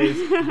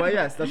 Anyways, but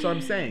yes, that's what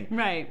I'm saying.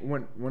 Right.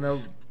 When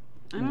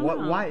I don't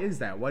know. why is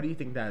that? Why do you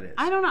think that is?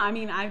 I don't know. I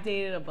mean, I've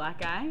dated a black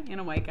guy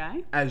and a white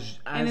guy,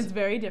 and it's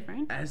very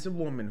different. as a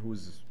woman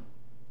who's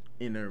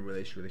in a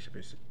relationship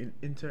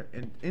into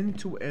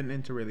an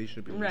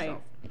interrelationship with Right.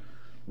 yourself,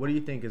 what do you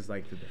think is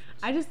like the difference?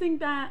 I just think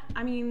that,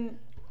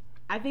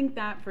 I think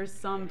that for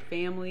some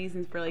families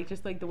and for like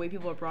just like the way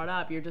people are brought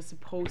up, you're just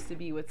supposed to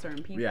be with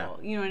certain people. Yeah.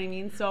 You know what I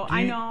mean? So Do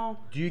I you- know.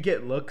 Do you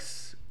get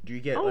looks? Do you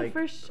get Oh, like?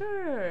 for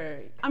sure.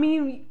 I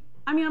mean,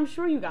 I'm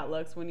sure you got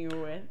looks when you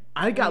were with.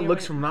 I got when you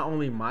looks were- from not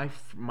only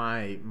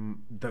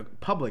the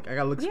public. I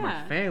got looks from my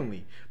Yeah.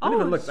 family. Not Oh,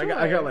 even looks. I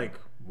got sure. like,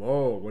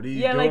 whoa, what are you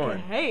Yeah, doing? like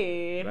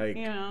hey, Like,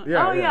 you know.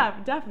 yeah, oh yeah.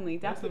 definitely.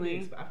 I feel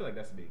like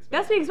that's to be expected.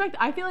 That's to be expected.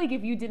 I feel like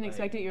if you didn't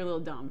expect it, you're a little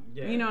dumb.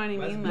 Yeah. You know what I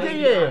Let's mean? be- Like,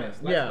 Yeah.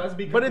 honest. Let's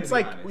be But it's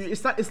completely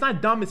like honest. it's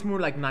not dumb. It's more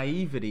like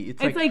naivety.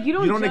 It's It's like you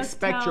don't just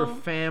expect your tell-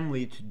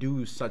 family to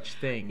do such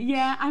things.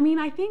 Yeah, I mean,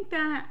 I think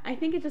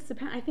it just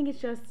depends. I think it's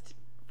just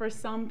for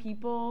some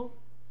people,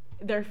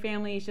 their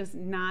family is just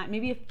not.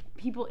 Maybe if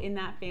people in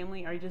that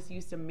family are just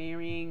used to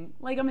marrying,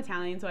 like I'm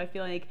Italian, so I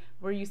feel like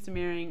we're used to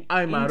marrying.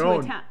 Ai into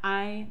Maron.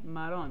 Ai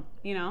Maron,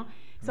 you know.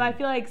 So I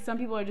feel like some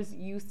people are just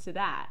used to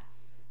that.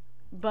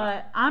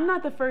 But I'm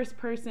not the first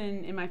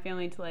person in my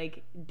family to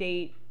like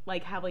date,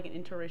 like have like an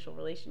interracial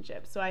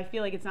relationship. So I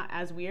feel like it's not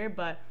as weird.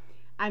 But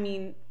I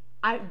mean,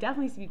 I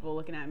definitely see people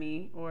looking at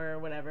me or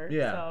whatever.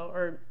 Yeah. So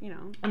or you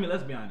know. I mean,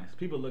 let's be honest.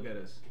 People look at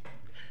us.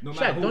 No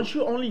matter Shaq, who. don't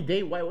you only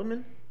date white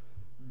women?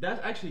 That's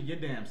actually your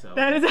damn self.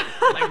 That is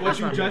Like what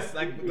you just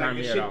Not the me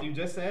at shit all. you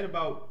just said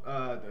about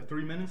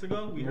 3 minutes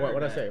ago. We What- heard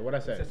what'd I that. say?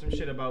 What'd I say? You said some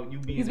shit about you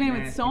being. He's a been with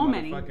nasty so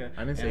many. motherfucker,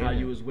 I didn't say and how anything.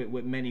 you was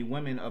with many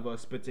women of a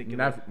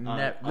particular.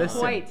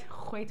 Listen.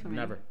 White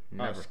women.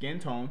 Never. Skin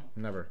tone.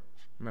 Never.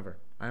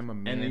 I am a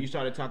man. And then you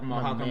started talking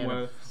about I'm a how come man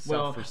well, of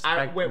well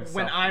self-respect and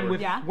when I'm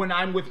with Yeah. when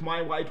I'm with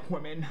my white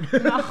woman,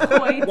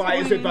 White why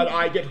is it that women.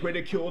 I get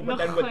ridiculed? But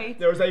then White.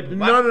 there's a black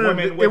No. woman.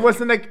 It with,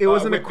 wasn't a with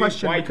these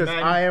question white because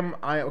men.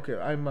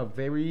 I'm a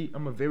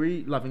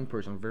very loving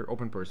person, very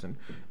open person.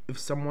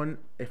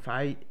 If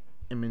I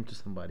am into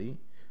somebody,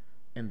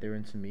 and they're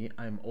into me,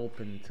 I'm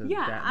open to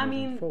Yeah, that. I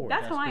moving mean, forward.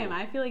 that's how I am.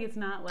 I feel like it's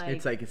not like.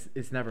 It's like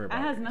it's never about.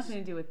 That has race. nothing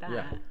to do with that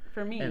Yeah.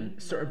 for me.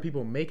 And certain but-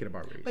 people make it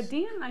about race. But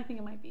Dan, I think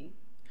it might be.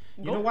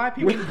 You know why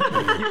people?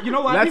 you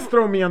know why? Let's people,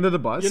 throw me under the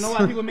bus. You know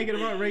why people make it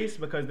about race?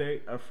 Because they're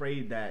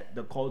afraid that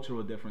the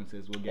cultural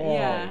differences will get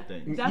Yeah. involved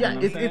in things. Definitely. Yeah, You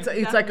know what I'm it's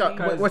saying? like a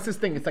Definitely. what's this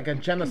thing? It's like a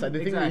genocide.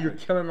 They think that you're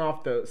Exactly. killing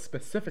off the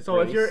specific. So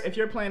race. if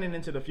you're planning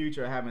into the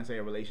future, having say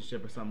a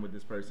relationship or something with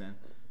this person,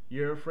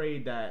 you're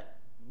afraid that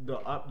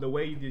the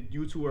way that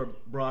you two are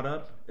brought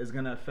up is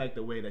gonna affect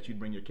the way that you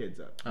bring your kids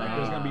up. Like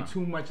there's gonna be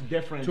too much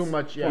difference. Too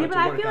much, yeah. for Yeah, it but to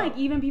I work feel like out.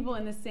 even people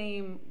in the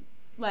same,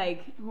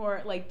 like who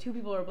are like two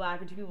people are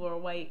black or two people are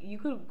white, you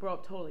could grow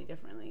up totally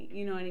differently.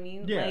 You know what I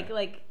mean? Yeah.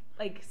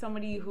 Like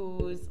somebody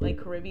who's like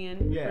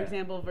Caribbean, Yeah. for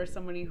example, versus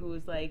somebody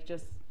who's like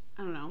just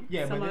I don't know,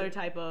 Yeah, some but other it-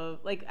 type of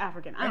like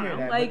African. I I don't hear know.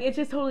 that, Like but- it's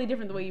just totally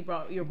different the way you're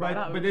brought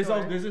up. But there's sure.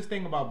 also, there's this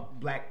thing about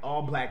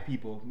all black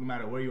people, no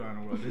matter where you are in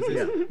the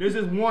world. There's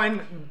this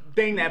one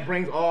thing that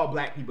brings all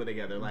black people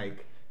together.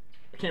 Like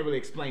I can't really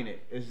explain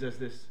it. It's just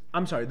this.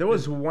 I'm sorry. There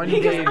was one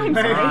Because day. I'm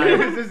sorry.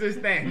 It's just this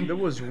thing. There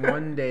was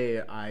one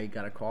day I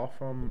got a call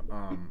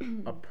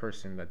from a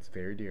person that's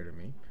very dear to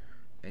me,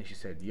 and she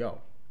said, "Yo,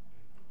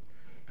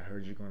 I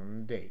heard you going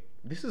on a date."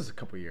 This is a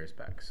couple years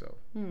back, so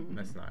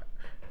let's not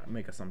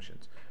make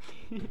assumptions.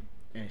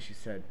 And she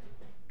said,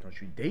 "Don't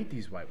you date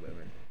these white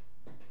women?"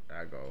 And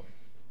I go,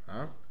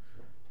 "Huh?"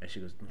 And she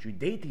goes, "Don't you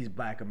date these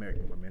black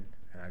American women?"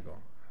 And I go,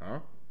 "Huh?"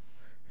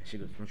 And she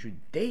goes, "Don't you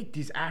date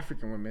these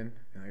African women?"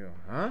 And I go,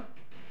 "Huh?"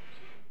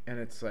 And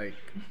it's like,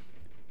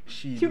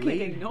 she You can't laid-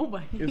 date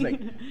nobody. It was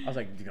like, I was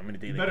like, "I'm gonna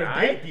date a Better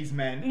guy." date these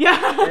men.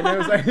 yeah. And it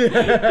was like,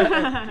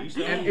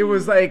 and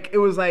it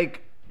was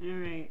like, All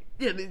right.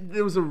 yeah,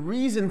 there was a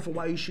reason for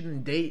why you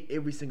shouldn't date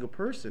every single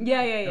person.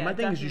 Yeah, And my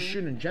thing is, you definitely.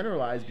 shouldn't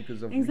generalize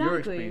because of your Exactly.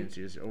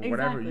 experiences or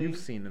whatever Exactly. you've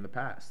seen in the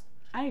past.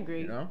 I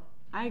agree. You know?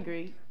 I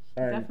agree.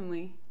 And-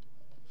 Definitely.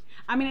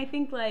 I mean, I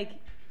think like,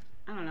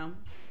 I don't know.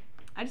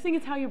 I just think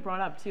it's how you're brought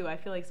up too. I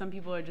feel like some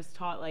people are just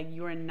taught like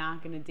you are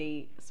not gonna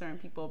date certain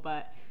people,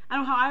 but I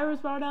don't know how I was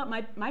brought up.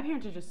 My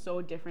parents are just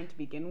so different to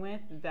begin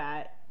with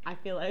that I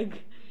feel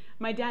like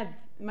my dad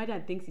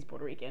thinks he's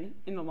Puerto Rican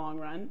in the long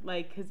run,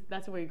 like, cause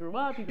that's where he grew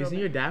up. Isn't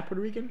your dad Puerto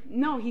Rican?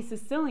 No, he's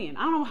Sicilian.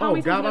 I don't know how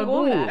many times I go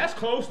over gabagool. that. That's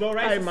close though,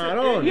 right?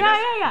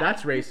 Yeah.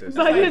 That's racist.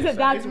 But That's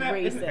that's Isn't that-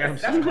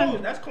 racist. That's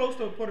close. That's close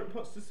to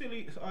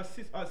Sicily.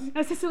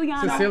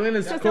 Siciliano. Sicilian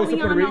is close to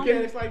Puerto Siciliano. Rican?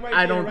 It's like right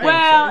I there, don't right? think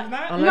Well, It's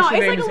not? Unless no, your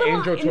it's name like is a little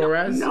Angel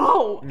Torres.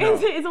 No, No.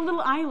 It's a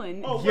little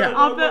island. Oh, Yeah.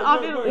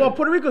 Off Italy. Well,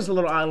 Puerto Rico's a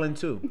little island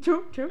too.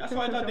 True. That's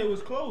why I thought they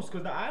was close,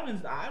 cause the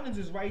islands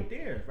is right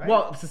there, right?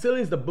 Well,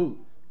 Sicilian's the boot.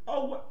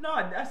 Oh no,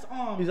 that's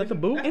Is that the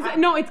boot?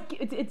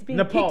 It's being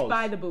Nepal's. kicked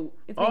by the boot.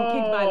 It's being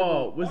kicked by the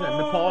boot. Was that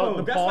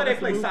Nepal? That's why they the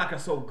play boot? soccer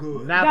so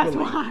good. That's Napoli.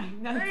 why.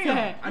 That's Damn,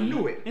 it. I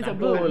knew it. It's a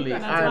boot. Napoli,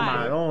 That's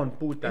why. Armadon,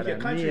 puta If your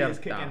de country is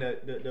mierda.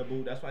 kicking the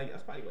boot, that's probably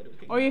what it was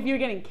kicking. Or if you're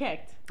getting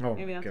kicked. Oh,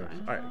 Maybe that's okay.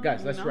 why. All right,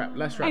 guys, let's wrap.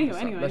 Let's wrap this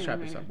up. Anyway, Let's wrap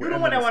this up. You're the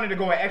one that wanted to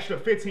go an extra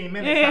 15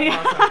 minutes.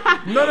 Yeah. talking about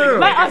something. No.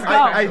 Let us go.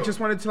 I just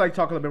wanted to like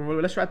talk a little bit more.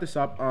 Let's wrap this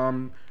up.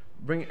 End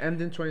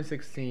in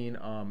 2016.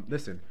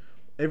 Listen,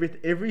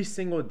 every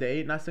single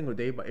day, not single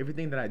day, but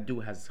everything that I do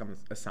has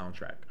a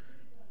soundtrack.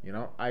 You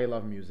know, I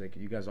love music.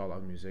 You guys all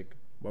love music.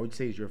 What would you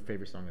say is your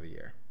favorite song of the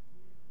year?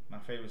 My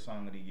favorite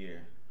song of the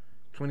year.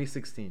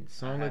 2016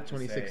 song of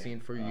 2016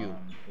 for you.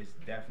 It's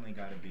definitely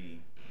got to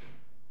be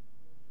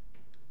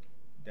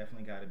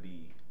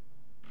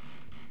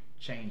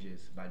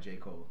Changes by J.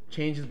 Cole.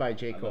 Changes by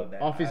J. I Cole. love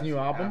that. Off his new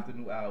album. Off the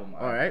new album.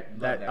 All right,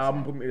 that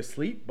album song. put me to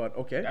sleep, but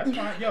okay. That's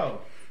fine, yo.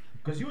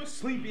 Cause you a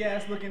sleepy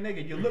ass looking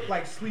nigga. You look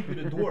like Sleepy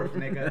the Dwarf,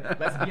 nigga.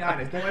 Let's be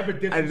honest. Don't ever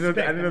disrespect.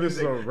 I didn't know this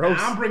was a music roast.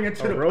 that I'm bringing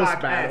to the roast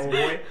podcast, battle.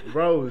 boy.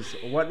 Rose,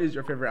 what is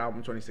your favorite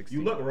album 2016?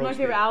 You look roasted. My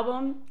favorite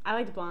album, I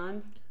liked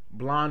Blonde.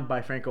 Blonde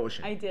by Frank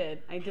Ocean. I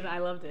did. I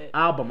loved it.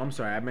 Album. I'm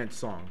sorry, I meant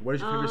song. What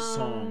is your favorite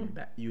song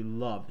that you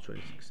love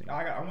 2016?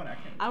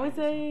 I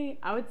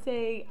would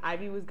say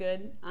Ivy was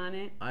good on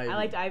it. Ivy. I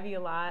liked Ivy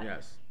a lot.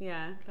 Yes.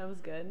 Yeah, that was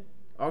good.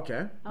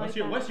 Okay.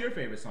 What's your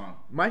favorite song?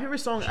 My favorite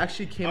song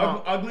actually came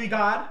out. Ugly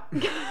God.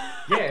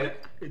 Yeah,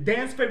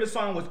 Dan's favorite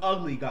song was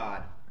Ugly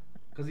God,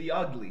 cause he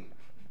ugly.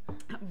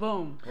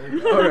 Boom. All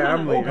right,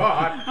 I'm Oh leaving.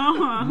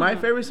 God. My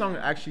favorite song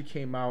actually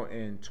came out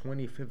in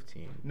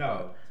 2015.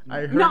 No.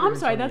 I heard No, it I'm in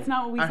sorry, 20 that's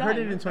not what we I heard said.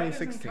 it in That doesn't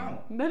 2016.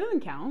 count. That doesn't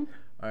count.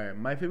 All right,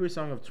 my favorite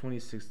song of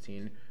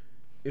 2016.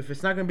 If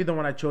it's not gonna be the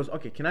one I chose,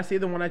 okay. Can I say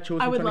the one I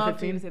chose I in would love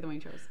for you 2015? to say the one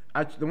you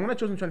chose. The one I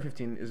chose in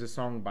 2015 is a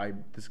song by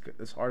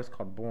this artist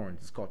called Bourne.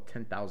 It's called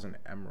 10,000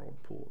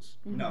 Emerald Pools.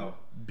 No.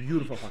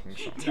 Beautiful fucking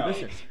song. No.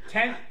 Listen,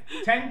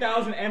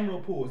 10,000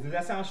 emerald pools. Does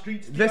that sound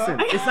street style? listen.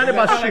 It's not Does that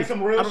about sound streets. like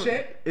some real I don't-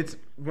 shit? It's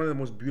one of the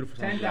most beautiful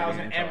songs.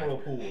 10,000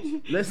 emerald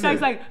pools. Listen.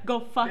 Sounds like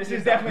go fuck This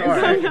is yourself. definitely All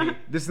a right. symphony.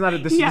 This is not a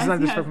Yes,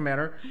 disrespectful yes.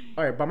 manner.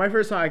 All right, but my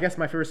favorite song, I guess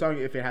my favorite song,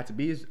 if it had to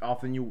be, is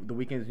off the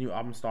Weeknd's new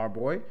album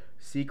Starboy,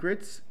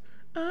 Secrets.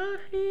 I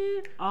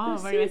hear Oh,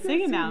 the we're gonna sing it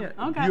secrets now. in your-"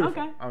 Okay,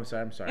 Beautiful. okay. I'm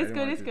sorry. It's I didn't good,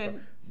 want it's to good.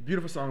 but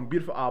Beautiful song,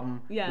 beautiful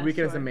album. Yeah, The Weeknd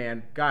is the sure.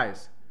 man.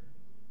 Guys,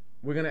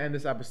 we're gonna end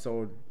this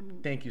episode.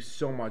 Thank you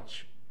so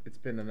much. It's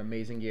been an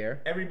amazing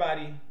year.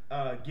 Everybody,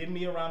 give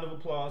me a round of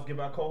applause. Give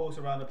our co-host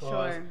a round of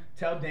applause. Sure.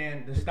 Tell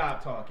Dan to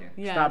stop talking.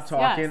 Yes, Stop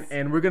talking, yes.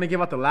 and we're gonna give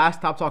out the last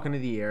Stop Talking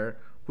of the year.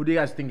 Who do you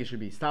guys think it should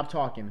be? Stop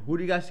talking. Who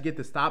do you guys get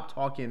the Stop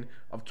Talking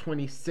of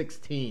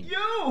 2016?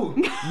 You!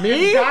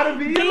 Me? It's gotta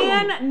be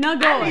Dan you.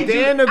 Nagoy.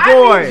 Dan I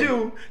Nagoy. need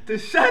you to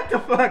shut the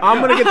fuck up.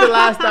 I'm gonna get the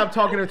last Stop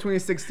Talking of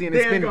 2016.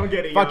 It's Dan's gonna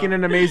get been it, fucking y'all.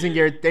 an amazing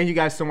year. Thank you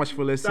guys so much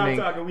for listening.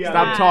 Talking, we outta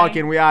Stop here.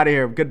 talking. We out of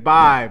here.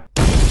 Goodbye.